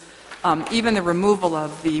fences, even the removal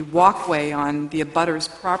of the walkway on the abutter's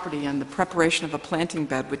property and the preparation of a planting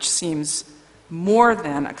bed, which seems more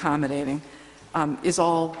than accommodating, is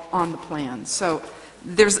all on the plan. So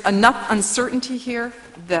there's enough uncertainty here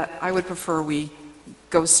that I would prefer we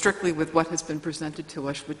go strictly with what has been presented to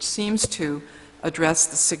us, which seems to address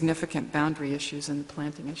the significant boundary issues and the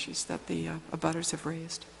planting issues that the abutters have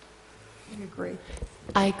raised. I agree.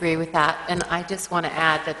 I agree with that, and I just want to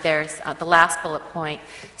add that there's, the last bullet point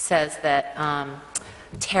says that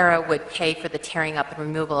Terra would pay for the tearing up and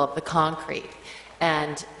removal of the concrete,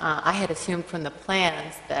 and I had assumed from the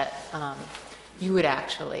plans that you would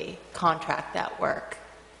actually contract that work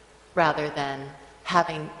rather than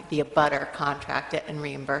having the abutter contract it and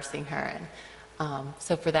reimbursing her, and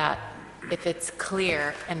so for that, if it's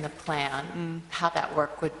clear in the plan how that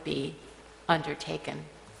work would be undertaken,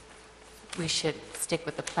 we should stick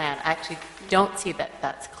with the plan. I actually don't see that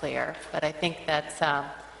that's clear, but I think that's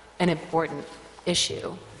an important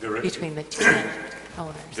issue between the two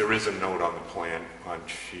owners. There is a note on the plan on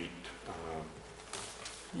sheet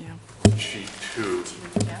 2.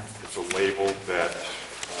 It's a label that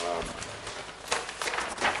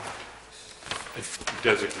it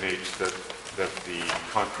designates that the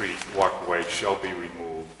concrete walkway shall be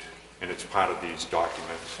removed and it's part of these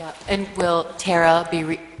documents. Yeah. And will Tara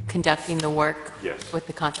be conducting the work? Yes. With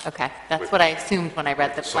the contract? Okay, that's With- what I assumed when I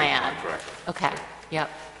read the Site plan. contract. Okay, yep.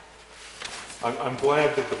 I'm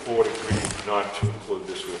glad that the board agreed not to include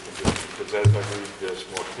this with condition, because as I read this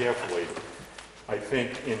more carefully, I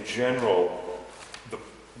think in general,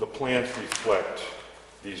 the plans reflect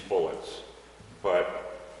these bullets,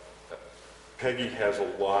 but Peggy has a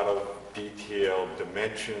lot of detailed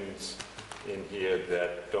dimensions in here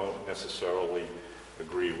that don't necessarily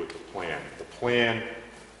agree with the plan. The plan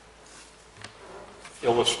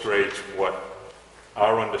illustrates what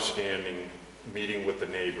our understanding, meeting with the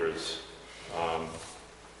neighbors,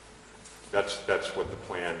 that's what the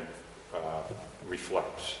plan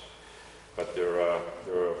reflects. But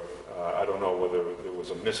I don't know whether there was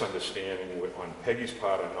a misunderstanding on Peggy's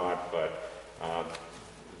part or not, but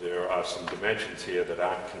there are some dimensions here that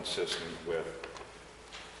aren't consistent with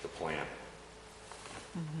the plan.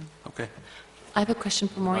 Okay. I have a question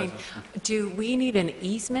for Maureen. Do we need an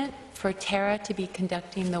easement for Tara to be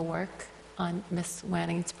conducting the work on Ms.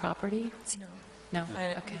 Wanning's property? No?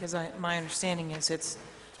 Okay. Because my understanding is it's,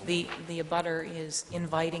 the abutter is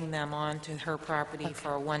inviting them onto her property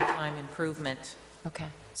for a one-time improvement. Okay.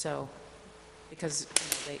 So, because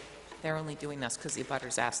they're only doing this because the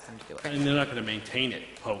abutters asked them to do it. And they're not going to maintain it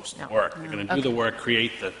No. post-work. They're going to do the work,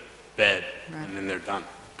 create the bed, and then they're done.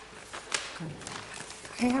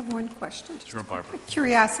 I have one question. Sure, Barbara. A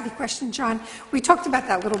curiosity question, John. We talked about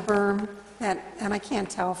that little berm that, and I can't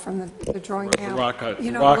tell from the drawing The now. rock garden.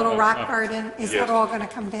 You know, the little rock Rock- garden. Is Yes. that all going to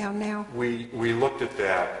come down now? We looked at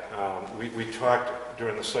that. We talked,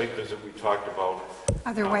 during the site visit, we talked about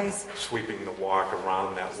Other ways? sweeping the walk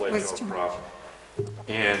around that ledge Was too much. across.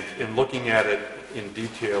 And in looking at it in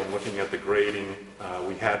detail, looking at the grading,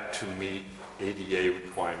 we had to meet ADA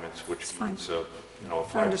requirements, which It's fine. means a, a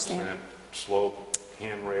I understand. 5% slope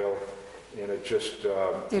handrail, and it just,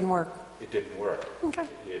 Didn't work. it didn't work. Okay.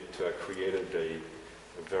 It created a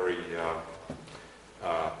very,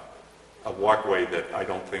 a walkway that I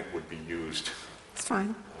don't think would be used. It's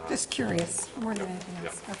fine. Just curious, more than anything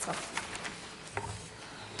else. yeah. That's all.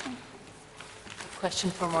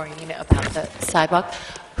 Question for Maureen about the sidewalk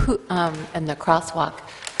and the crosswalk.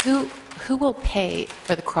 Who will pay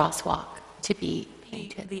for the crosswalk to be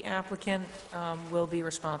painted? The applicant will be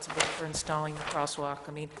responsible for installing the crosswalk.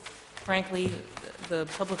 I mean, frankly, the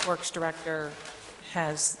Public Works Director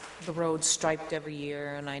has the roads striped every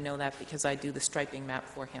year, and I know that because I do the striping map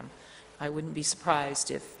for him. I wouldn't be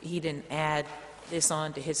surprised if he didn't add this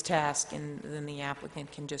on to his task, and then the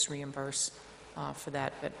applicant can just reimburse for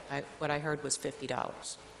that. But what I heard was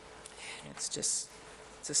 $50. It's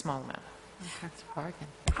a small amount. It's a bargain.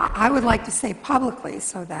 I would like to say publicly,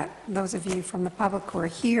 so that those of you from the public who are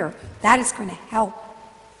here, that is going to help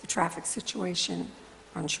the traffic situation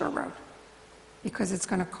on Shore Road, because it's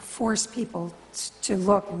going to force people to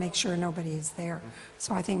look and make sure nobody is there.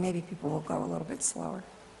 So I think maybe people will go a little bit slower.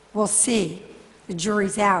 We'll see. The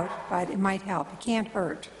jury's out, but it might help. It can't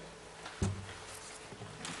hurt.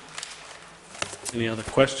 Any other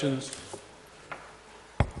questions?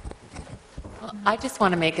 Well, I just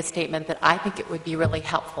want to make a statement that I think it would be really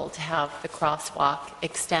helpful to have the crosswalk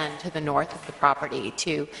extend to the north of the property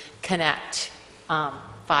to connect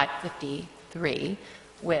 553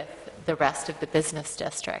 with the rest of the business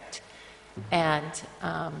district. And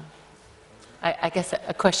I guess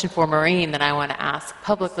a question for Maureen that I want to ask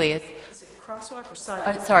publicly is, Is it crosswalk or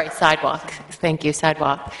sidewalk? sorry, sidewalk. Thank you,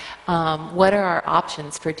 sidewalk. What are our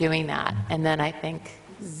options for doing that? And then I think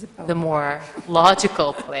the more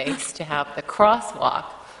logical place to have the crosswalk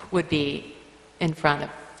would be in front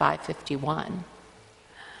of 551.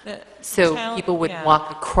 So town- people would yeah.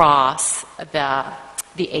 walk across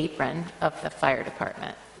the apron of the fire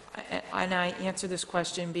department. And I answer this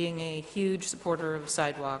question being a huge supporter of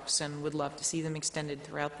sidewalks and would love to see them extended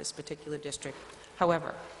throughout this particular district.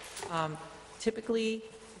 However, typically,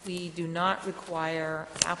 we do not require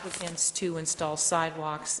applicants to install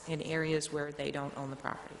sidewalks in areas where they don't own the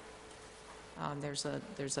property. There's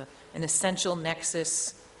an essential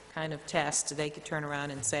nexus kind of test. They could turn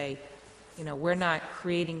around and say, we're not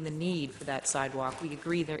creating the need for that sidewalk. We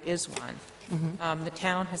agree there is one. The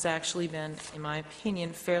town has actually been, in my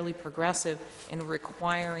opinion, fairly progressive in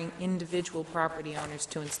requiring individual property owners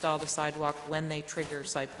to install the sidewalk when they trigger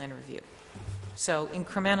site plan review. So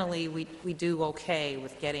incrementally, we do okay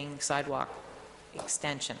with getting sidewalk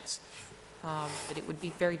extensions. But it would be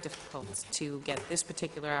very difficult to get this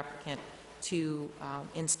particular applicant to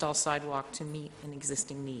install sidewalk to meet an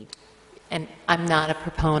existing need. And I'm not a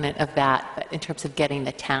proponent of that, but in terms of getting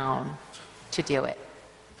the town to do it.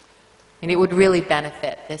 And it would really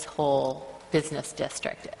benefit this whole business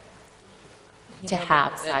district. You to know,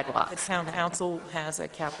 have the sidewalks. town council has a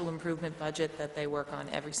capital improvement budget that they work on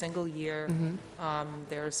every single year.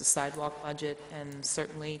 There's a sidewalk budget, and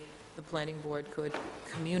certainly the planning board could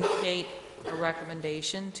communicate a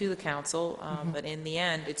recommendation to the council, but in the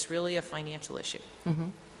end, it's really a financial issue.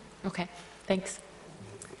 Okay, thanks.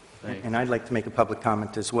 And I'd like to make a public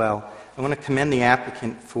comment as well. I want to commend the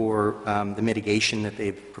applicant for the mitigation that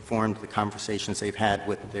they've performed, the conversations they've had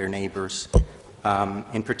with their neighbors,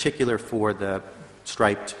 in particular for the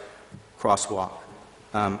striped crosswalk.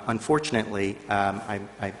 Unfortunately,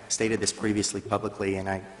 I stated this previously publicly, and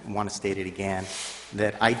I want to state it again,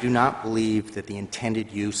 that I do not believe that the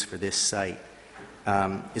intended use for this site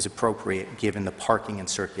is appropriate given the parking and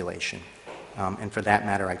circulation. And for that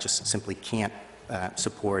matter, I just simply can't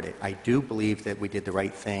support it. I do believe that we did the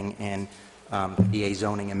right thing in BA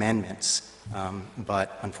zoning amendments,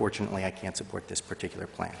 but unfortunately, I can't support this particular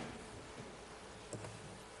plan.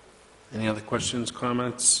 Any other questions,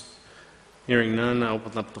 comments? Hearing none, I'll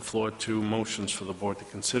open up the floor to motions for the board to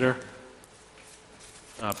consider.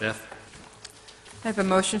 Beth? I have a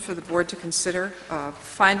motion for the board to consider.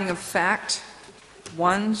 Finding of fact,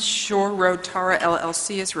 1, Shore Road Tara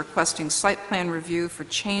LLC is requesting site plan review for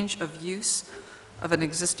change of use of an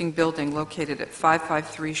existing building located at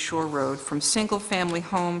 553 Shore Road from single-family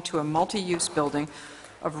home to a multi-use building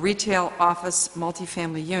of retail, office,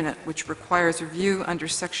 multifamily unit, which requires review under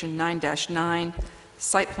Section 9-9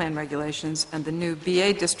 site plan regulations and the new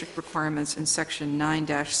BA district requirements in Section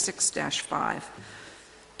 9-6-5.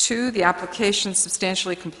 2, the application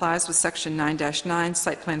substantially complies with Section 9-9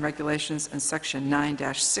 site plan regulations and Section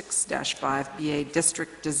 9-6-5 BA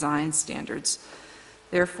district design standards.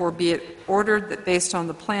 Therefore, be it ordered that based on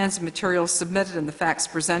the plans and materials submitted and the facts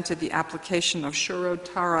presented, the application of Shore Road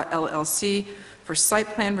Tara LLC for site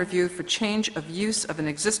plan review for change of use of an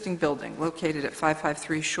existing building located at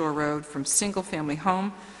 553 Shore Road from single-family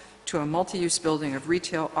home to a multi-use building of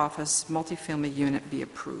retail, office, multifamily unit be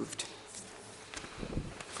approved.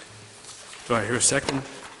 Do I hear a second?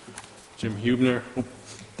 Jim Hubner.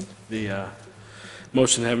 The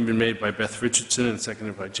motion having been made by Beth Richardson and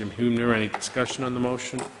seconded by Jim Hubner. Any discussion on the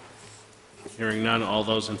motion? Hearing none, all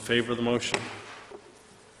those in favor of the motion?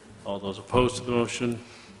 All those opposed to the motion?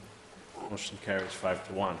 Motion carries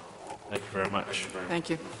 5-1. Thank you very much. Thank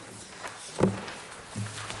you.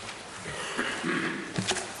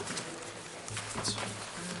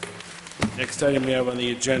 Next item we have on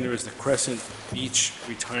the agenda is the Crescent Beach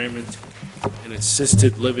Retirement and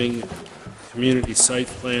Assisted Living Community Site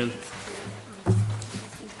Plan.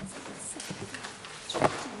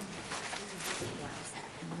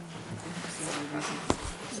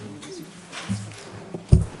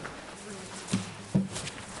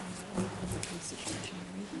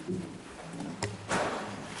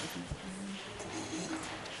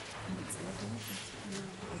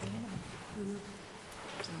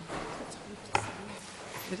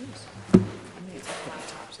 It is.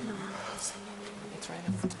 It's right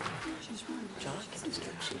up. John can just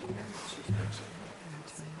you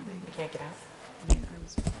can't get out?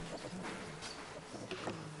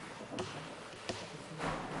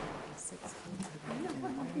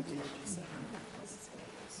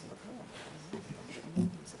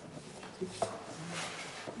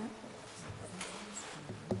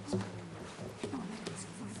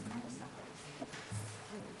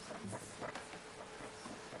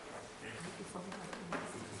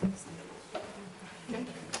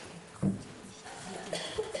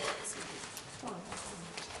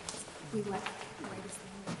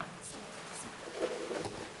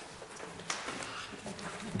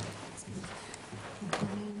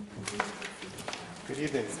 Good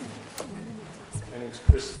evening. My name is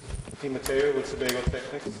Chris DiMatteo with Sebago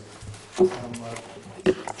Technics.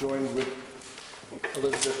 I'm joined with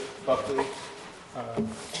Elizabeth Buckley.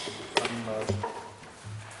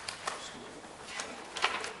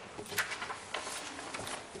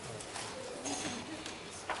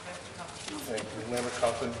 Lambert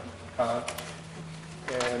Coughlin Khan.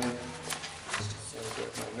 And I'll get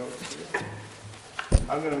my notes here.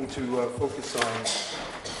 I'm going to focus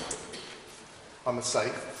on the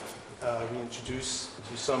site. We introduce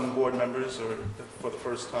to some board members, or for the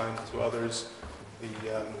first time to others,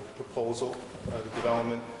 the proposal, the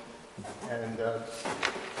development, and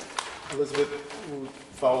Elizabeth will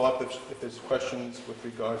follow up if there's questions with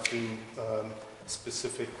regard to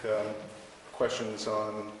specific questions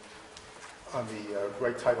on the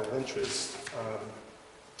right title interest,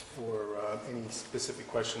 or any specific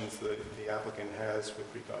questions that the applicant has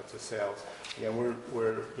with regard to sales. Again,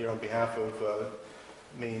 we're here on behalf of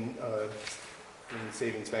Maine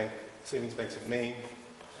Savings Banks of Maine,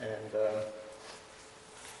 and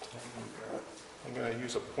I'm going to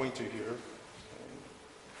use a pointer here.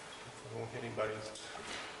 I won't hit anybody.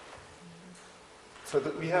 So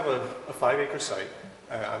we have a 5-acre site.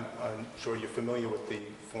 I'm sure you're familiar with the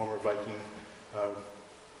former Viking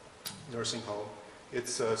nursing home.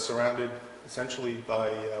 It's surrounded essentially by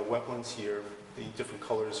wetlands here. The different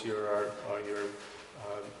colors here are your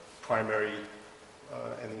primary,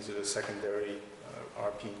 and these are the secondary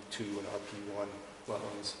RP2 and RP1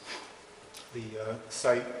 wetlands. The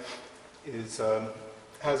site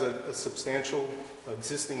has a substantial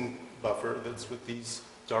existing buffer that's what these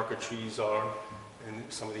darker trees are, and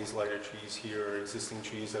some of these lighter trees here are existing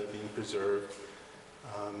trees that are being preserved.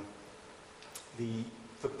 The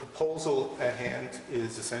proposal at hand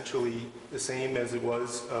is essentially the same as it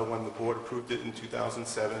was when the board approved it in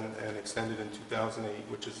 2007 and extended in 2008,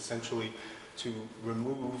 which is essentially to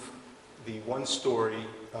remove the one-story,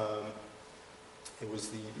 it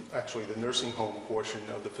was actually the nursing home portion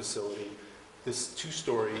of the facility. This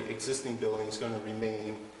two-story existing building is going to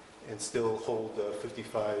remain and still hold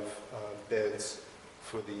 55 beds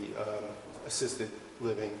for the assisted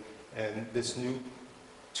living, and this new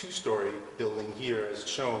two-story building here, as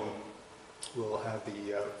shown, will have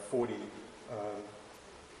the 40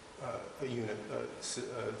 unit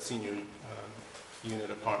senior unit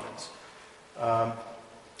apartments.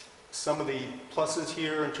 Some of the pluses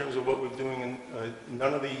here in terms of what we're doing,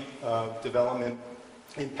 none of the development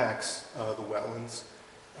impacts the wetlands.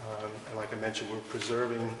 And like I mentioned, we're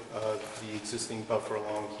preserving the existing buffer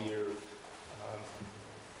along here.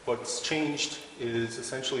 What's changed is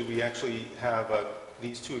essentially we actually have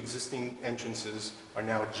these two existing entrances are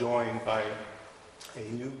now joined by a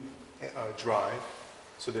new drive,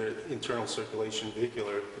 so their internal circulation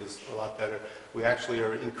vehicular is a lot better. We actually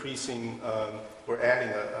are increasing, we're adding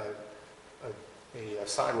a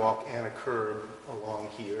sidewalk and a curb along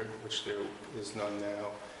here, which there is none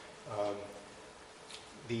now.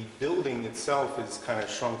 The building itself is kind of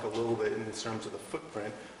shrunk a little bit in terms of the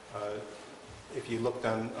footprint. If you looked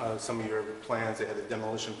on some of your plans, they had a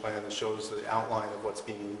demolition plan that shows the outline of what's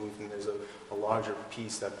being removed, and there's a larger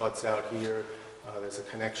piece that butts out here. There's a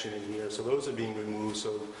connection in here, so those are being removed.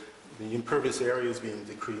 So the impervious area is being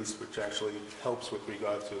decreased, which actually helps with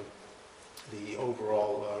regard to the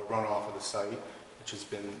overall runoff of the site, which has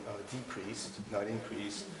been decreased, not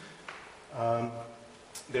increased.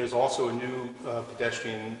 There's also a new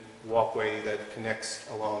pedestrian walkway that connects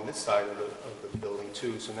along this side of the building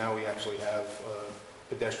too. So now we actually have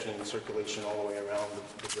pedestrian circulation all the way around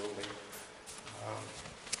the building.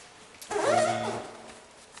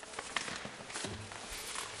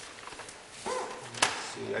 Let's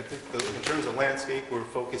see, I think in terms of landscape, we're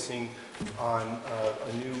focusing on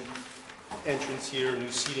a new entrance here, a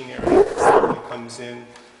new seating area that comes in,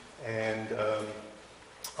 and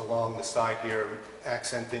along the side here,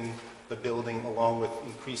 accenting the building along with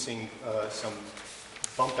increasing some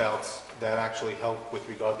bump outs that actually help with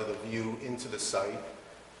regard to the view into the site.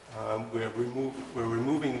 We're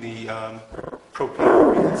removing the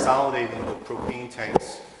propane, we're consolidating the propane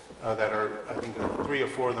tanks that are, I think 3 or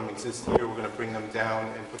 4 of them exist here. We're going to bring them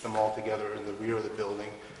down and put them all together in the rear of the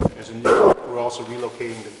building. We're also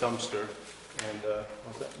relocating the dumpster. And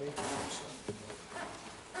was that me?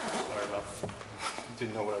 Sorry about that.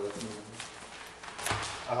 Didn't know what I was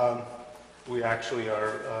moving. We actually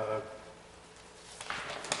are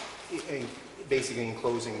basically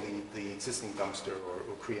enclosing the existing dumpster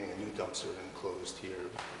or creating a new dumpster enclosed here,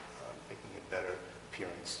 making a better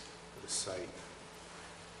appearance for the site.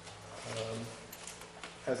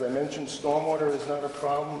 As I mentioned, stormwater is not a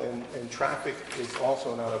problem, and traffic is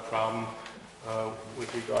also not a problem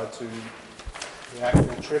with regard to the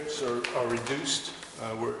actual trips are reduced.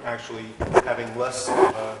 We're actually having less.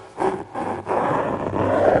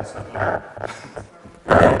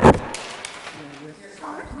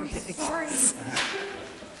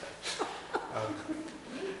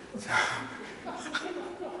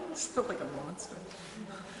 Still like a monster.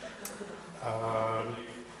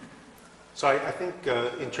 So I think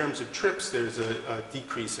in terms of trips, there's a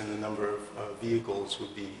decrease in the number of vehicles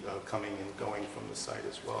would be coming and going from the site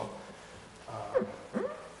as well.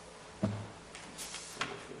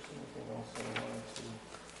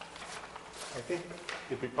 I think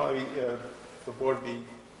if we probably, if the board be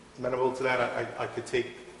amenable to that, I could take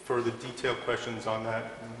further detailed questions on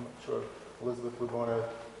that. I'm not sure, Elizabeth, would want to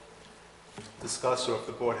discuss, or if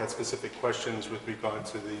the board had specific questions with regard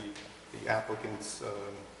to the applicant's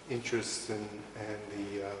interests and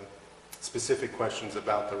the specific questions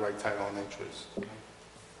about the right title and interest.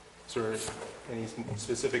 Is there any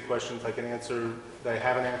specific questions I can answer that I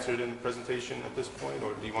haven't answered in the presentation at this point,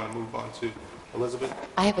 or do you want to move on to Elizabeth?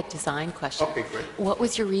 I have a design question. Okay, great. What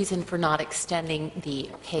was your reason for not extending the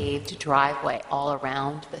paved driveway all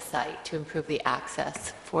around the site to improve the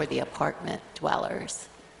access for the apartment dwellers?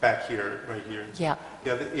 Back here, right here. Yeah.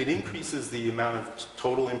 Yeah, it increases the amount of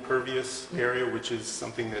total impervious area, which is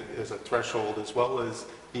something that is a threshold, as well as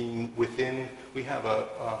being within, we have a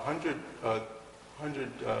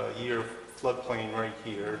 100-year floodplain right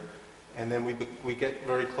here, and then we get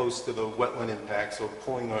very close to the wetland impact, so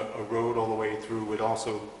pulling a road all the way through would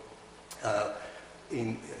also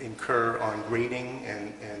incur on grading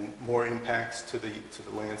and more impacts to the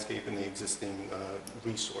landscape and the existing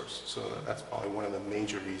resource. So that's probably one of the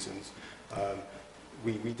major reasons.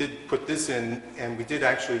 We did put this in, and we did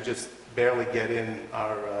actually just barely get in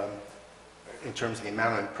our, in terms of the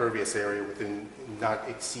amount of impervious area within not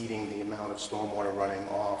exceeding the amount of stormwater running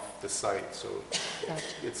off the site. So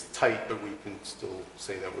it's tight, but we can still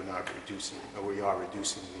say that we're not reducing, or we are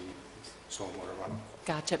reducing the stormwater runoff.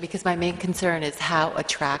 Gotcha, because my main concern is how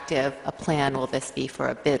attractive a plan will this be for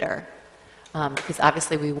a bidder? Because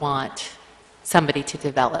obviously we want somebody to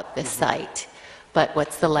develop this site, but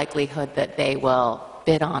what's the likelihood that they will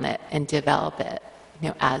bid on it and develop it, you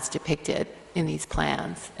know, as depicted in these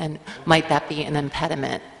plans? And might that be an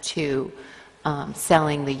impediment to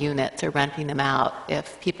selling the units or renting them out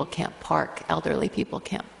if people can't park, elderly people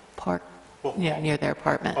can't park near their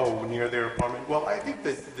apartment? Oh, near their apartment? Well, I think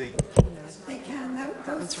that They can,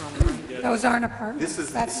 those aren't apartments. this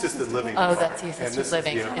is assisted living. Oh, that's the And assisted this is-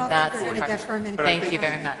 living, yeah. and that's We're gonna get for a minute. But I Thank think you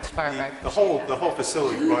very much, Barbara. The whole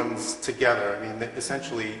facility runs together. I mean,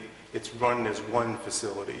 essentially, it's run as one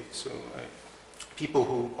facility. So people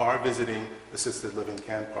who are visiting assisted living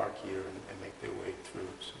can park here and make their way through.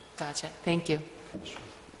 So. Gotcha, thank you.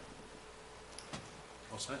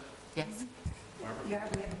 All set? Yes. Yeah,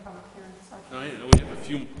 we have a public hearing, sorry. No, we have a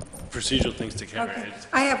few procedural things to cover. Okay,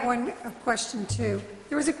 I have one question too.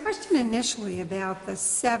 There was a question initially about the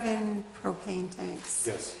 7 propane tanks.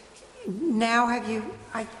 Yes, Now have you,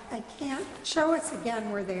 I can't, show us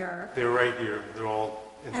again where they are. they're right here. They're all.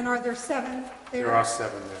 And are there 7 there? There are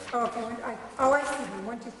 7 there. Oh, okay, I see them,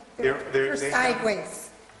 1, 2, They're- they're they- sideways.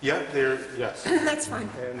 Yeah, yes. That's fine,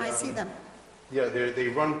 And, I see them. Yeah, they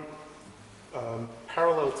run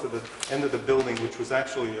parallel to the end of the building, which was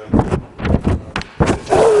actually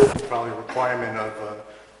probably a requirement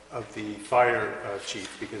of the fire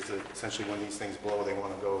chief, because essentially when these things blow, they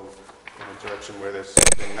want to go in a direction where there's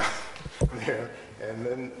something there. And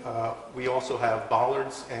then we also have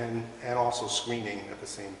bollards and also screening at the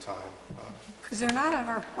same time. Because they're not on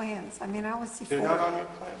our plans, I mean, I always see 4. They're not on your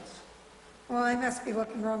plans? Well, I must be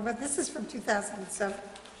looking wrong, but this is from 2007.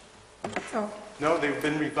 So, No, they've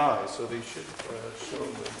been revised, so they should show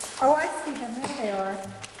them. oh, I see them, there they are.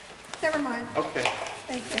 Never mind, Okay.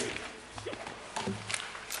 thank you.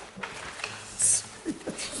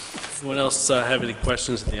 Anyone else have any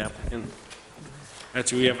questions of the applicant?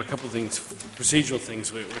 Actually, we have a couple things, procedural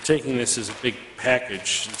things. We're taking this as a big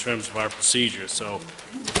package in terms of our procedure. So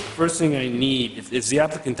first thing I need, is the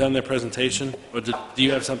applicant done their presentation, or do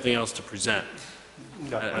you have something else to present?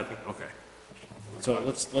 No, Okay. So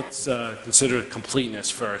let's consider completeness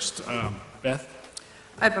first. Beth?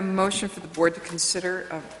 I have a motion for the board to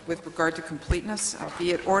consider with regard to completeness.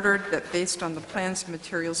 Be it ordered that based on the plans and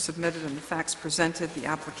materials submitted and the facts presented, the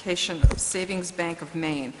application of Savings Bank of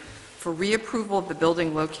Maine for reapproval of the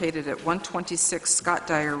building located at 126 Scott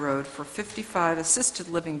Dyer Road for 55 assisted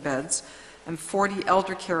living beds and 40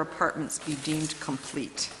 elder care apartments be deemed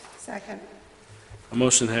complete. Second. A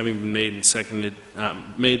motion having been made and seconded,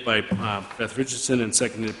 made by Beth Richardson and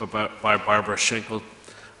seconded by Barbara Schenkel.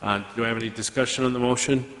 Do I have any discussion on the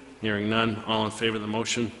motion? Hearing none. All in favor of the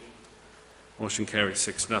motion? Motion carries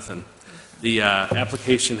 6-0. The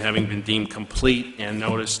application having been deemed complete and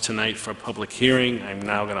noticed tonight for a public hearing, I'm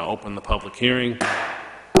now going to open the public hearing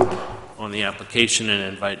on the application and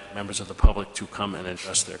invite members of the public to come and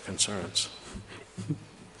address their concerns.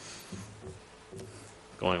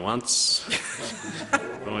 Going once,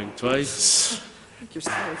 going twice. You're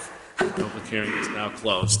safe. Public hearing is now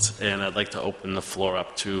closed, and I'd like to open the floor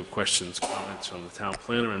up to questions, comments from the town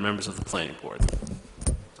planner and members of the planning board.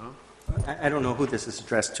 Tom? I don't know who this is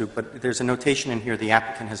addressed to, but there's a notation in here, the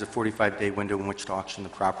applicant has a 45-day window in which to auction the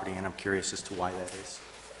property, and I'm curious as to why that is.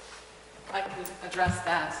 I can address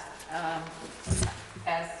that.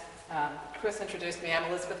 As Chris introduced me, I'm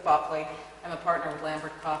Elizabeth Bopley. I'm a partner with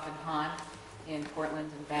Lambert, Coffin, Hahn in Portland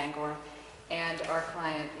and Bangor, and our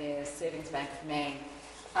client is Savings Bank of Maine.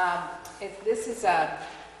 This is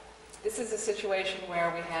a situation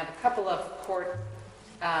where we have a couple of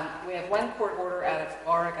we have one court order out of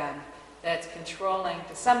Oregon that's controlling,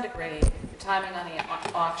 to some degree, the timing on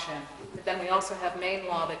the auction. But then we also have Maine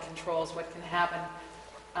law that controls what can happen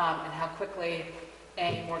and how quickly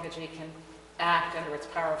a mortgagee can act under its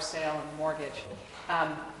power of sale and mortgage.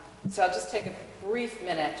 So I'll just take a brief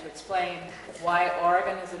minute to explain why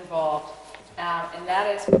Oregon is involved. And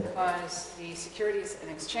that is because the Securities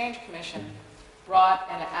and Exchange Commission brought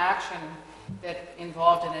an action that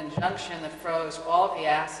involved an injunction that froze all of the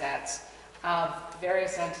assets of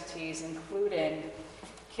various entities, including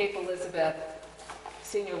Cape Elizabeth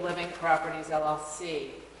Senior Living Properties, LLC.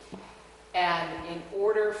 And in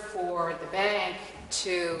order for the bank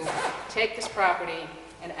to take this property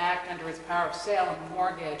and act under its power of sale and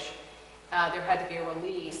mortgage, there had to be a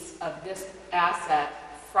release of this asset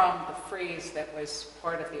from the freeze that was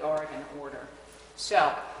part of the Oregon order.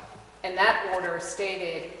 So, and that order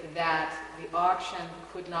stated that the auction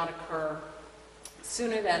could not occur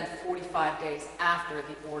sooner than 45 days after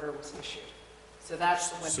the order was issued. So that's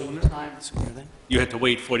the window of time. You had to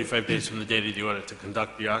wait 45 days from the date of the order to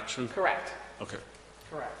conduct the auction? Correct. Okay.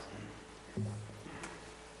 Correct.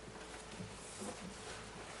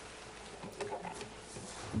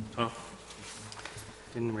 Huh?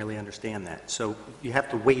 Didn't really understand that. So you have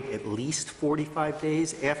to wait at least 45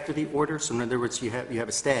 days after the order? So in other words, you have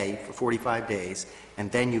a stay for 45 days,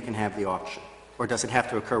 and then you can have the auction? Or does it have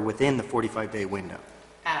to occur within the 45-day window?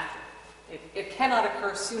 After. It cannot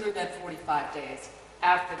occur sooner than 45 days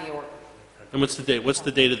after the order. And what's the date? What's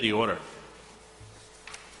the date of the order?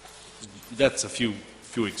 That's a few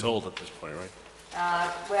weeks old at this point, right?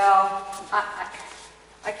 Well,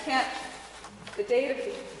 I can't. The date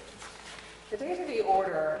of the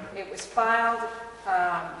order, it was filed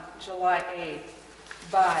July 8th,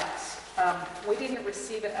 but we didn't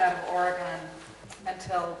receive it out of Oregon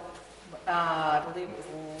until I believe it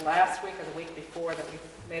was last week or the week before that we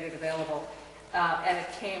made it available, and it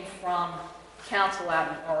came from counsel out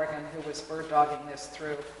in Oregon who was bird dogging this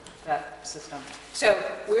through that system. So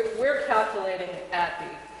we're calculating at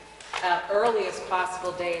the earliest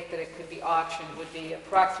possible date that it could be auctioned would be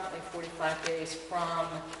approximately 45 days from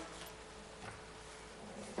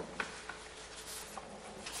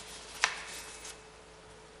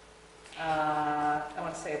I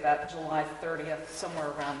want to say about July 30th,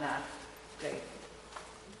 somewhere around that date.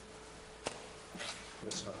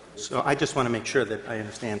 So I just want to make sure that I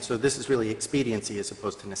understand. So this is really expediency as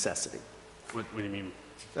opposed to necessity? What do you mean?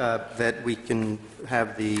 That we can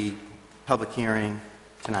have the public hearing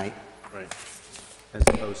tonight, Right. as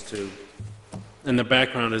opposed to... And the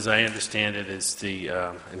background, as I understand it, is the,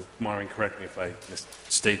 and Maureen, correct me if I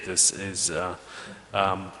misstate this, is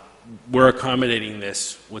we're accommodating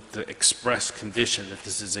this with the express condition that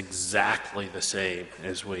this is exactly the same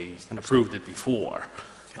as we approved it before,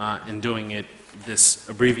 and doing it this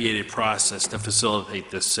abbreviated process to facilitate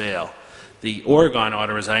this sale. The Oregon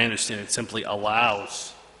order, as I understand it, simply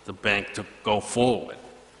allows the bank to go forward.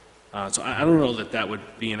 So I don't know that that would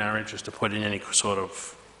be in our interest to put in any sort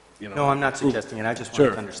of, you know... No, I'm not suggesting it. I just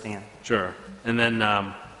wanted to understand. Sure. And then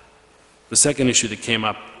the second issue that came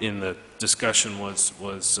up in the discussion was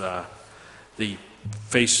the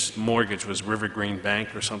face mortgage was River Green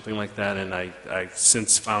Bank or something like that, and I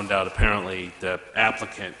since found out apparently the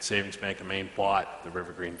applicant, Savings Bank of Maine, bought the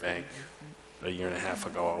River Green Bank a year and a half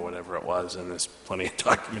ago or whatever it was, and there's plenty of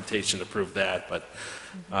documentation to prove that, but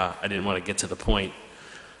I didn't want to get to the point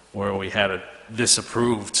where we had this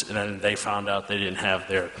approved, and then they found out they didn't have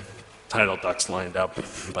their title ducks lined up,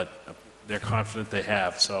 but they're confident they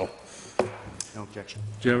have, so. No objection.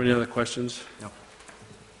 Do you have any other questions?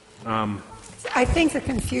 No. I think the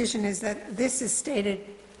confusion is that this is stated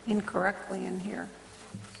incorrectly in here,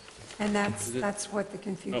 and that's what the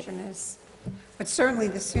confusion is. But certainly,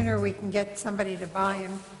 the sooner we can get somebody to buy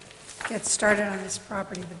and get started on this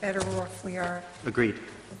property, the better off we are. Agreed.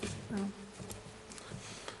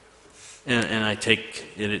 And I take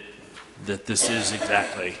it that this is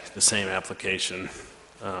exactly the same application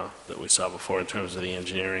that we saw before in terms of the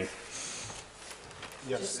engineering.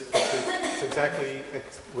 Yes, it's exactly,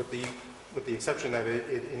 with the exception that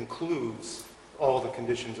it includes all the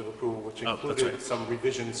conditions of approval, which included some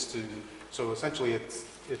revisions to, so essentially it's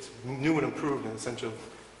new and improved in the sense of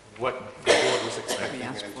what the board was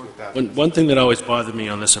expecting. One thing that always bothered me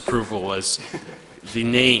on this approval was the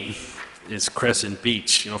name is Crescent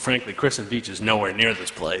Beach. You know, frankly, Crescent Beach is nowhere near this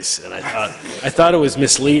place, and I thought it was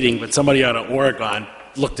misleading, but somebody out of Oregon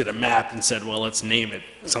looked at a map and said, well, let's name it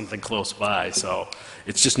something close by. So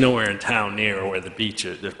it's just nowhere in town near where the beach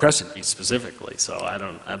is, the Crescent Beach specifically. So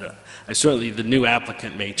I certainly, the new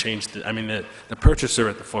applicant may change the purchaser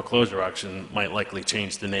at the foreclosure auction might likely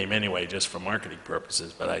change the name anyway, just for marketing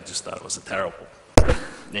purposes, but I just thought it was a terrible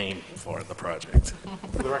name for the project.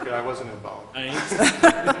 For the record, I wasn't involved. Okay.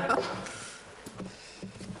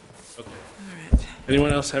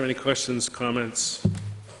 Anyone else have any questions, comments,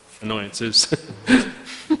 annoyances?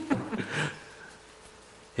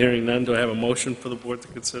 Hearing none, do I have a motion for the board to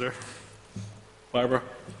consider? Barbara?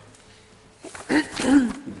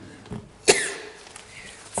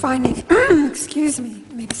 Finding, excuse me,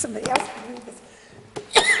 maybe somebody else can read this.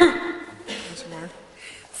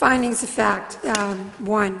 Findings of fact.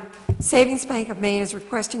 One, Savings Bank of Maine is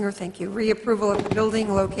requesting, or thank you, reapproval of the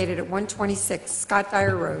building located at 126 Scott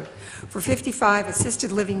Dyer Road for 55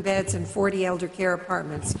 assisted living beds and 40 elder care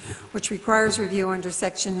apartments, which requires review under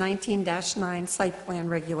Section 19-9 site plan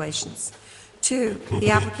regulations. 2, the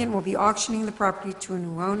applicant will be auctioning the property to a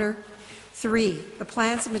new owner. 3, the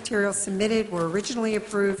plans and materials submitted were originally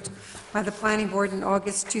approved by the Planning Board in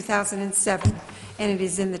August 2007, and it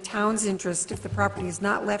is in the town's interest if the property is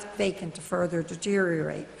not left vacant to further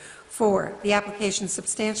deteriorate. 4, the application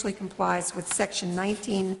substantially complies with Section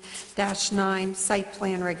 19-9 site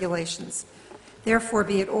plan regulations. Therefore,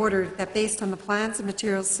 be it ordered that based on the plans and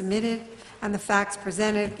materials submitted and the facts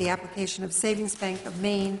presented, the application of Savings Bank of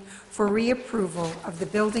Maine for reapproval of the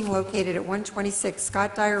building located at 126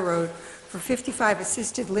 Scott Dyer Road for 55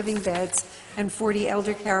 assisted living beds and 40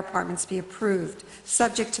 elder care apartments be approved,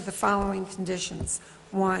 subject to the following conditions.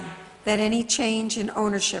 1, that any change in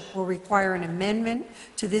ownership will require an amendment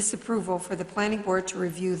to this approval for the Planning Board to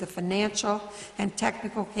review the financial and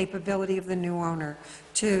technical capability of the new owner.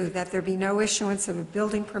 2, that there be no issuance of a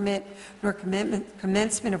building permit nor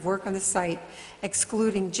commencement of work on the site,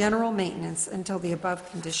 excluding general maintenance until the above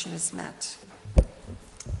condition is met.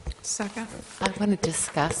 Second. I want to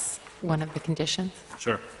discuss one of the conditions.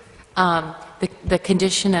 Sure. The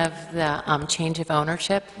condition of the change of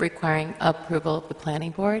ownership requiring approval of the planning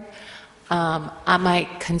board. My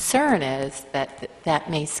concern is that that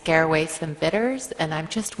may scare away some bidders, and I'm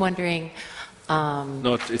just wondering.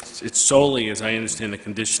 No, it's solely, as I understand the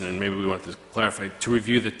condition, and maybe we want to clarify, to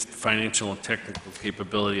review the financial and technical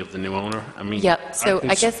capability of the new owner. I mean, Yep. So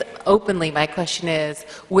I guess openly, my question is,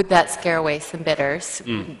 would that scare away some bidders?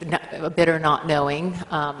 A bidder not knowing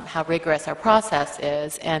how rigorous our process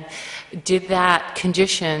is, and did that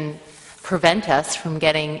condition prevent us from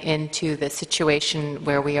getting into the situation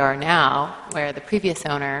where we are now, where the previous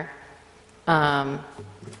owner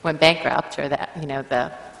went bankrupt, or that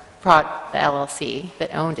the LLC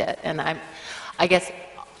that owned it? And I guess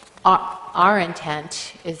our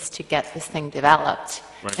intent is to get this thing developed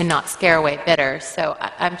and not scare away bidders. So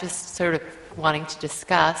I'm just sort of wanting to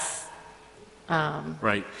discuss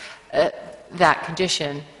that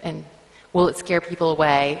condition, and will it scare people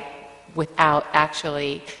away without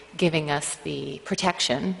actually giving us the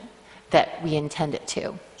protection that we intend it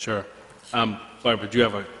to? Sure. Barbara, do you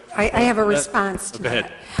have a... I have a response to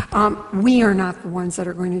that. We are not the ones that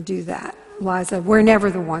are going to do that, Liza. We're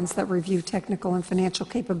never the ones that review technical and financial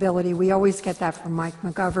capability. We always get that from Mike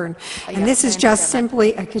McGovern. And this is just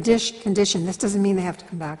simply a condition. This doesn't mean they have to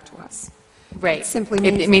come back to us. Right. It simply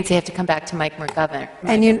means... It means they have to come back to Mike McGovern.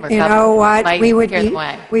 And you know what? We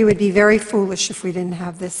would be very foolish if we didn't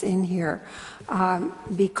have this in here,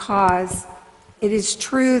 because it is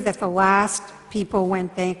true that the last people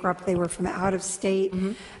went bankrupt. They were from out of state.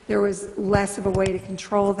 There was less of a way to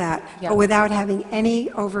control that. But without having any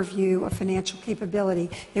overview of financial capability,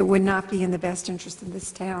 it would not be in the best interest of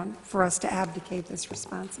this town for us to abdicate this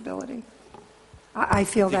responsibility. I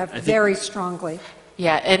feel that very strongly.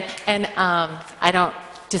 Yeah, and I don't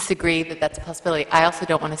disagree that that's a possibility. I also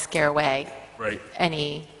don't want to scare away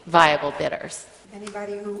any viable bidders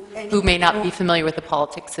Anybody who may not be familiar with the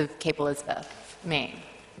politics of Cape Elizabeth, Maine.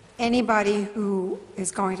 Anybody who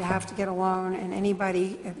is going to have to get a loan, and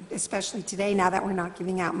anybody, especially today, now that we're not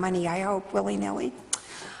giving out money, I hope, willy-nilly,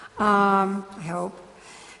 I hope,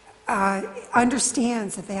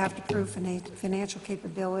 understands that they have to prove financial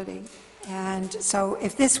capability. And so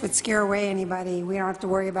if this would scare away anybody, we don't have to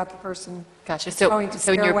worry about the person going to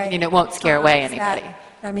scare in your away. opinion, it won't scare away anybody.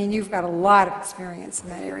 I mean, you've got a lot of experience in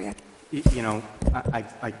that area. You know,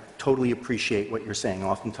 I totally appreciate what you're saying.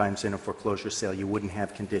 Oftentimes in a foreclosure sale, you wouldn't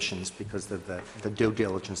have conditions because of the due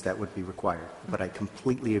diligence that would be required. But I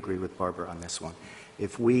completely agree with Barbara on this one.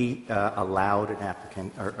 If we allowed an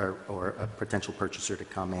applicant or a potential purchaser to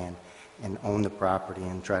come in and own the property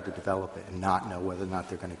and try to develop it and not know whether or not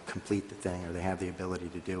they're going to complete the thing or they have the ability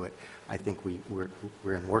to do it, I think we're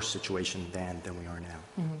in a worse situation than we are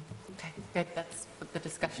now. Okay, good. That's what the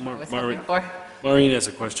discussion I was Maureen- hoping for. Maureen has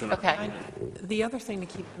a question. Okay. The other thing to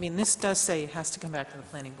keep, I mean, this does say it has to come back to the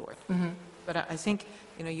planning board. But I think,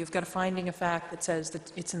 you know, you've got a finding of fact that says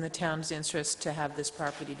that it's in the town's interest to have this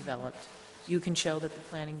property developed. you can show that the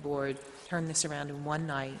planning board turned this around in one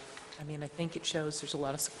night. I mean, I think it shows there's a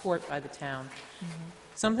lot of support by the town.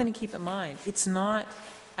 Something to keep in mind, it's not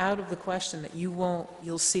out of the question that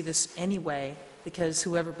you'll see this anyway, because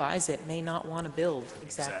whoever buys it may not want to build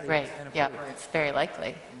exactly Right, what's been yeah, approved. it's very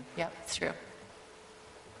likely. Yeah, it's true.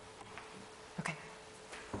 Okay.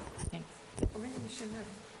 Thanks.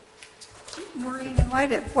 Maureen, in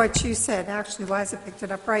light of what you said, actually Liza picked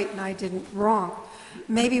it up right and I didn't wrong.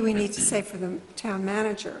 Maybe we need to say for the town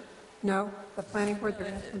manager, no, the planning board, they're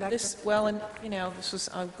going to come back to. Well, and, you know,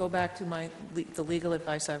 I'll go back to the legal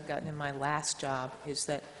advice I've gotten in my last job, is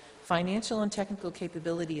that financial and technical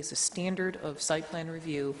capability is a standard of site plan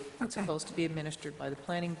review. It's Okay. supposed to be administered by the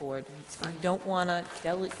planning board. You don't want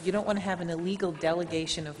to have an illegal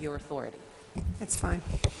delegation of your authority. It's fine.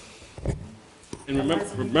 And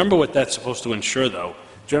remember what that's supposed to ensure, though.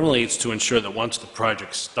 Generally, it's to ensure that once the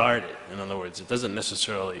project's started, in other words, it doesn't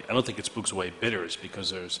necessarily, I don't think it spooks away bidders,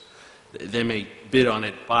 because they may bid on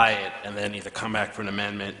it, buy it, and then either come back for an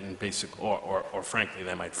amendment and or frankly,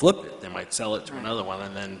 they might flip it. They might sell it to another one,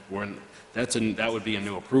 and then that would be a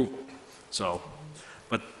new approval. So,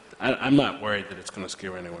 but I'm not worried that it's going to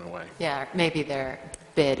scare anyone away. Yeah, maybe their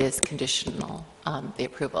bid is conditional on the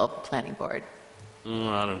approval of the planning board. I'm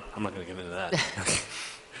not going to get into that.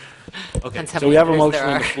 Okay, Depends how so we have a many bidders motion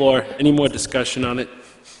there on the are. floor. Any more discussion on it?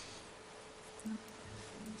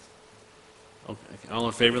 Okay, all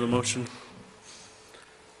in favor of the motion?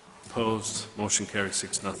 Opposed? Motion carries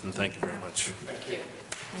 6-0. Thank you very much.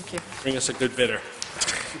 Thank you. Bring us a good bidder.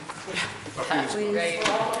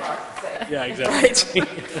 Yeah, exactly.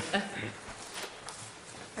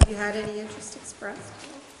 Have you had any interest expressed?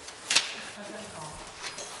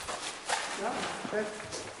 No, good.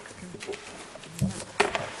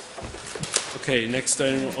 Okay, next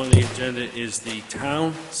item on the agenda is the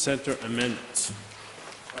town center amendments.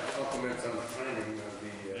 Compliments on the timing of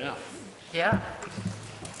the... Yeah. Yeah.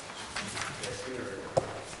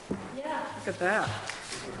 Look at that.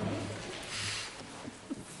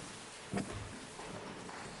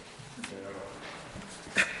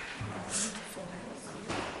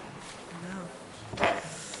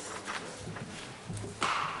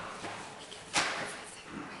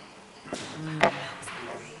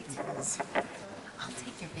 I'll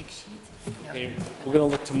take your big sheet. Okay, we're going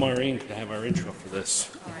to look to Maureen to have our intro for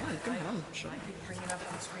this. All right, I can bring it up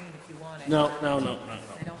on the screen if you want it. No.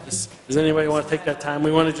 Does anybody want to take that time?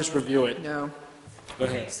 We want to just review it. No. Go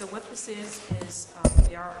Okay, ahead. so what this is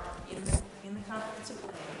there are, in the comprehensive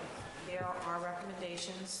plan, there are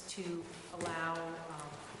recommendations to allow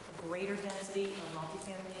a greater density of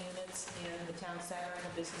multifamily units in the town center and the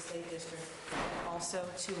business A district, and also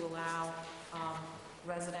to allow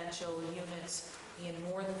residential units in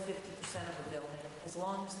more than 50% of the building, as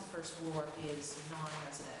long as the first floor is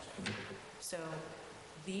non-residential. So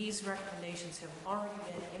these recommendations have already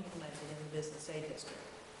been implemented in the business A district,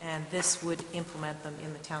 and this would implement them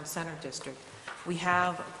in the town center district. We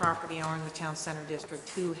have a property owner in the town center district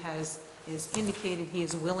who is indicated he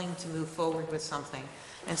is willing to move forward with something,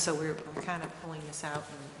 and so I'm kind of pulling this out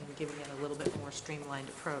and giving it a little bit more streamlined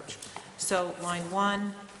approach. So line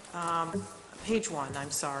 1, page 1,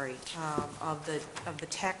 I'm sorry, of the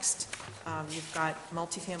text, you've got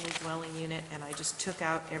multifamily dwelling unit, and I just took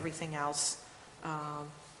out everything else. And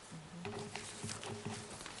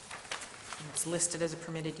it's listed as a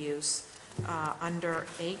permitted use. Under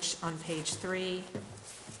H on page 3,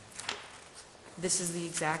 this is the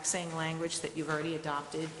exact same language that you've already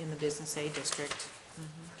adopted in the Business A district.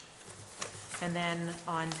 And then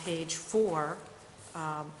on page 4,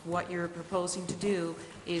 what you're proposing to do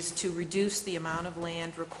is to reduce the amount of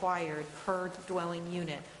land required per dwelling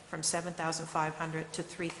unit from 7,500 to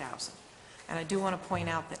 3,000. And I do want to point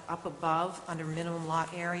out that up above, under minimum lot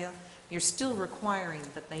area, you're still requiring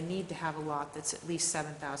that they need to have a lot that's at least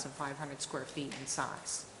 7,500 square feet in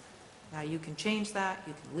size. Now, you can change that,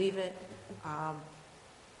 you can leave it.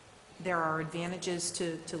 There are advantages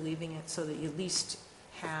to leaving it so that you at least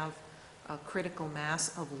have a critical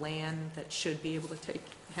mass of land that should be able to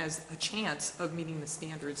has a chance of meeting the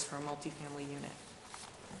standards for a multifamily unit.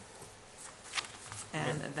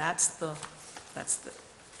 And that's the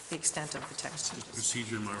extent of the text changes.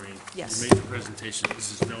 Procedure, Maureen. Yes. You made the presentation.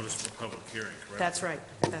 This is notice for public hearing, correct? That's right,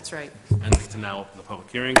 that's right. I'd like to now open the public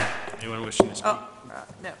hearing. Anyone wishing to speak? Oh,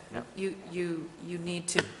 no, you need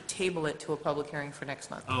to table it to a public hearing for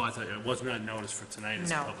next month. Oh, I thought it was not noticed for tonight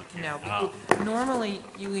as a No, public hearing. no. Oh. Normally,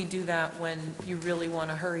 you do that when you really want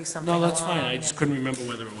to hurry something No, along. that's fine. I just and- couldn't remember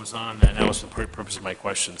whether it was on, and that was the purpose of my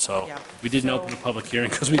question. So Yeah. we didn't So- open the public hearing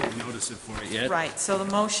because we didn't notice it for it yet. Right, so the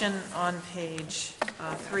motion on page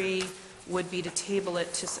 3 would be to table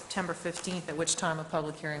it to September 15th, at which time a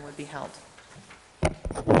public hearing would be held.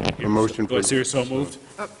 A motion, Do I please. see so moved?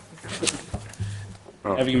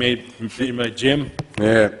 Having made by Jim,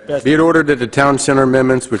 Yeah. Be it ordered that the town center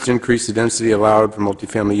amendments, which increase the density allowed for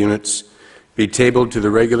multifamily units, be tabled to the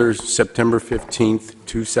regular September 15th,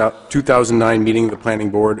 2009 meeting of the planning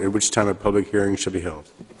board, at which time a public hearing shall be held.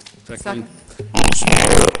 second.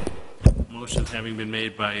 Motion having been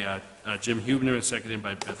made by Jim Hubner and seconded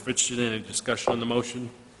by Beth Richardson. Any discussion on the motion?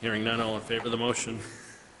 Hearing none, all in favor of the motion?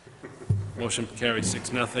 Motion carries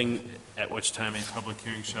 6-0, at which time a public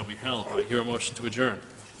hearing shall be held. Do I hear a motion to adjourn?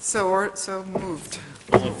 So moved.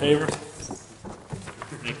 All in favor?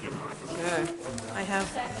 Thank you. Okay. I have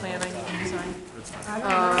a plan I need to sign.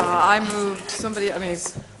 I moved, somebody, I mean,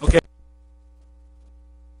 Okay.